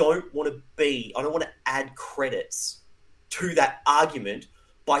I don't want to add credits to that argument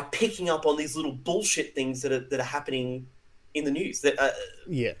by picking up on these little bullshit things that are happening in the news. But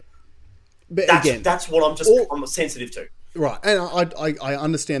that's what I'm sensitive to. Right, and I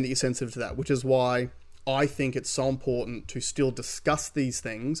understand that you're sensitive to that, which is why I think it's so important to still discuss these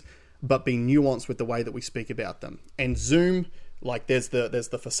things, but be nuanced with the way that we speak about them. And zoom, like there's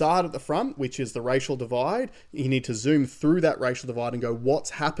the facade at the front, which is the racial divide. You need to zoom through that racial divide and go, what's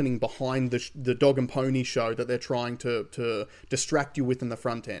happening behind the dog and pony show that they're trying to distract you with in the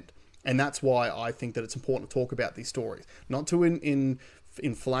front end. And that's why I think that it's important to talk about these stories, not to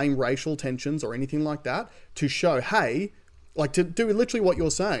inflame racial tensions or anything like that, to show, hey, like to do literally what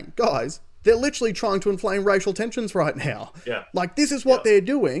you're saying. Guys, they're literally trying to inflame racial tensions right now. Yeah. Like, this is what they're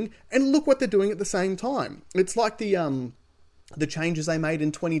doing, and look what they're doing at the same time. It's like the changes they made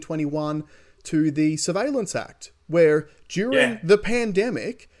in 2021 to the Surveillance Act, where during the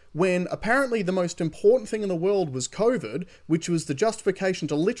pandemic, when apparently the most important thing in the world was COVID, which was the justification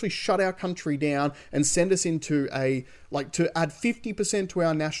to literally shut our country down and send us into to add 50% to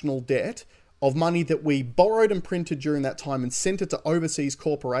our national debt of money that we borrowed and printed during that time and sent it to overseas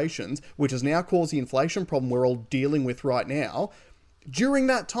corporations, which has now caused the inflation problem we're all dealing with right now. During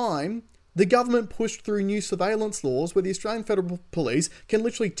that time, the government pushed through new surveillance laws where the Australian Federal Police can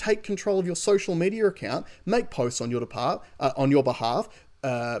literally take control of your social media account, make posts on your behalf,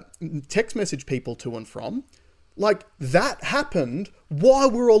 text message people to and from. Like, that happened while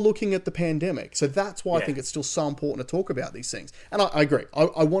we were all looking at the pandemic. So that's why I think it's still so important to talk about these things. And I agree.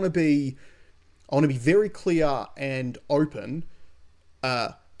 I want to be very clear and open.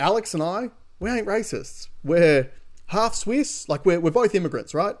 Alex and I, we ain't racists. We're half Swiss. Like, we're both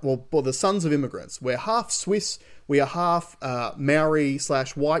immigrants, right? Well, the sons of immigrants. We're half Swiss. We are half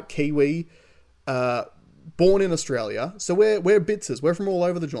Maori/white Kiwi, born in Australia. So we're Bitsers. We're from all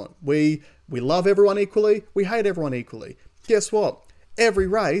over the joint. We love everyone equally. We hate everyone equally. Guess what? Every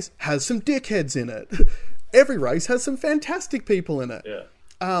race has some dickheads in it. Every race has some fantastic people in it. Yeah.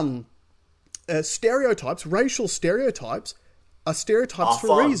 Stereotypes, racial stereotypes, are stereotypes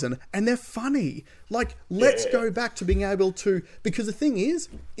for a reason, and they're funny. Like, let's go back to being able to, because the thing is,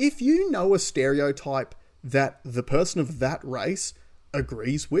 if you know a stereotype that the person of that race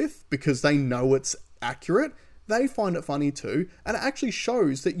agrees with because they know it's accurate, they find it funny too, and it actually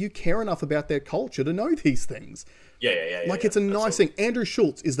shows that you care enough about their culture to know these things. Like, it's a nice thing. Andrew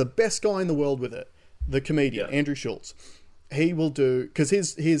Schultz is the best guy in the world with it. The comedian, Andrew Schultz. He will do, because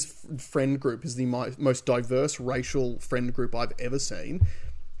his friend group is the most diverse racial friend group I've ever seen.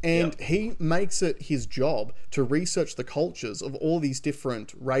 And he makes it his job to research the cultures of all these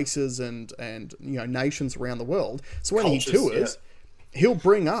different races and nations around the world. So when he tours, he'll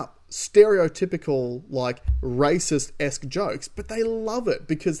bring up stereotypical, like, racist-esque jokes, but they love it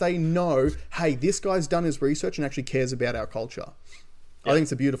because they know, hey, this guy's done his research and actually cares about our culture. I think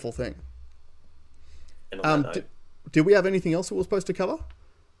it's a beautiful thing. And on that note, did we have anything else that we're supposed to cover?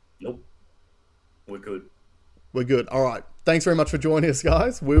 Nope. We're good. We're good. All right. Thanks very much for joining us,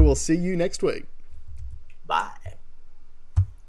 guys. We will see you next week. Bye.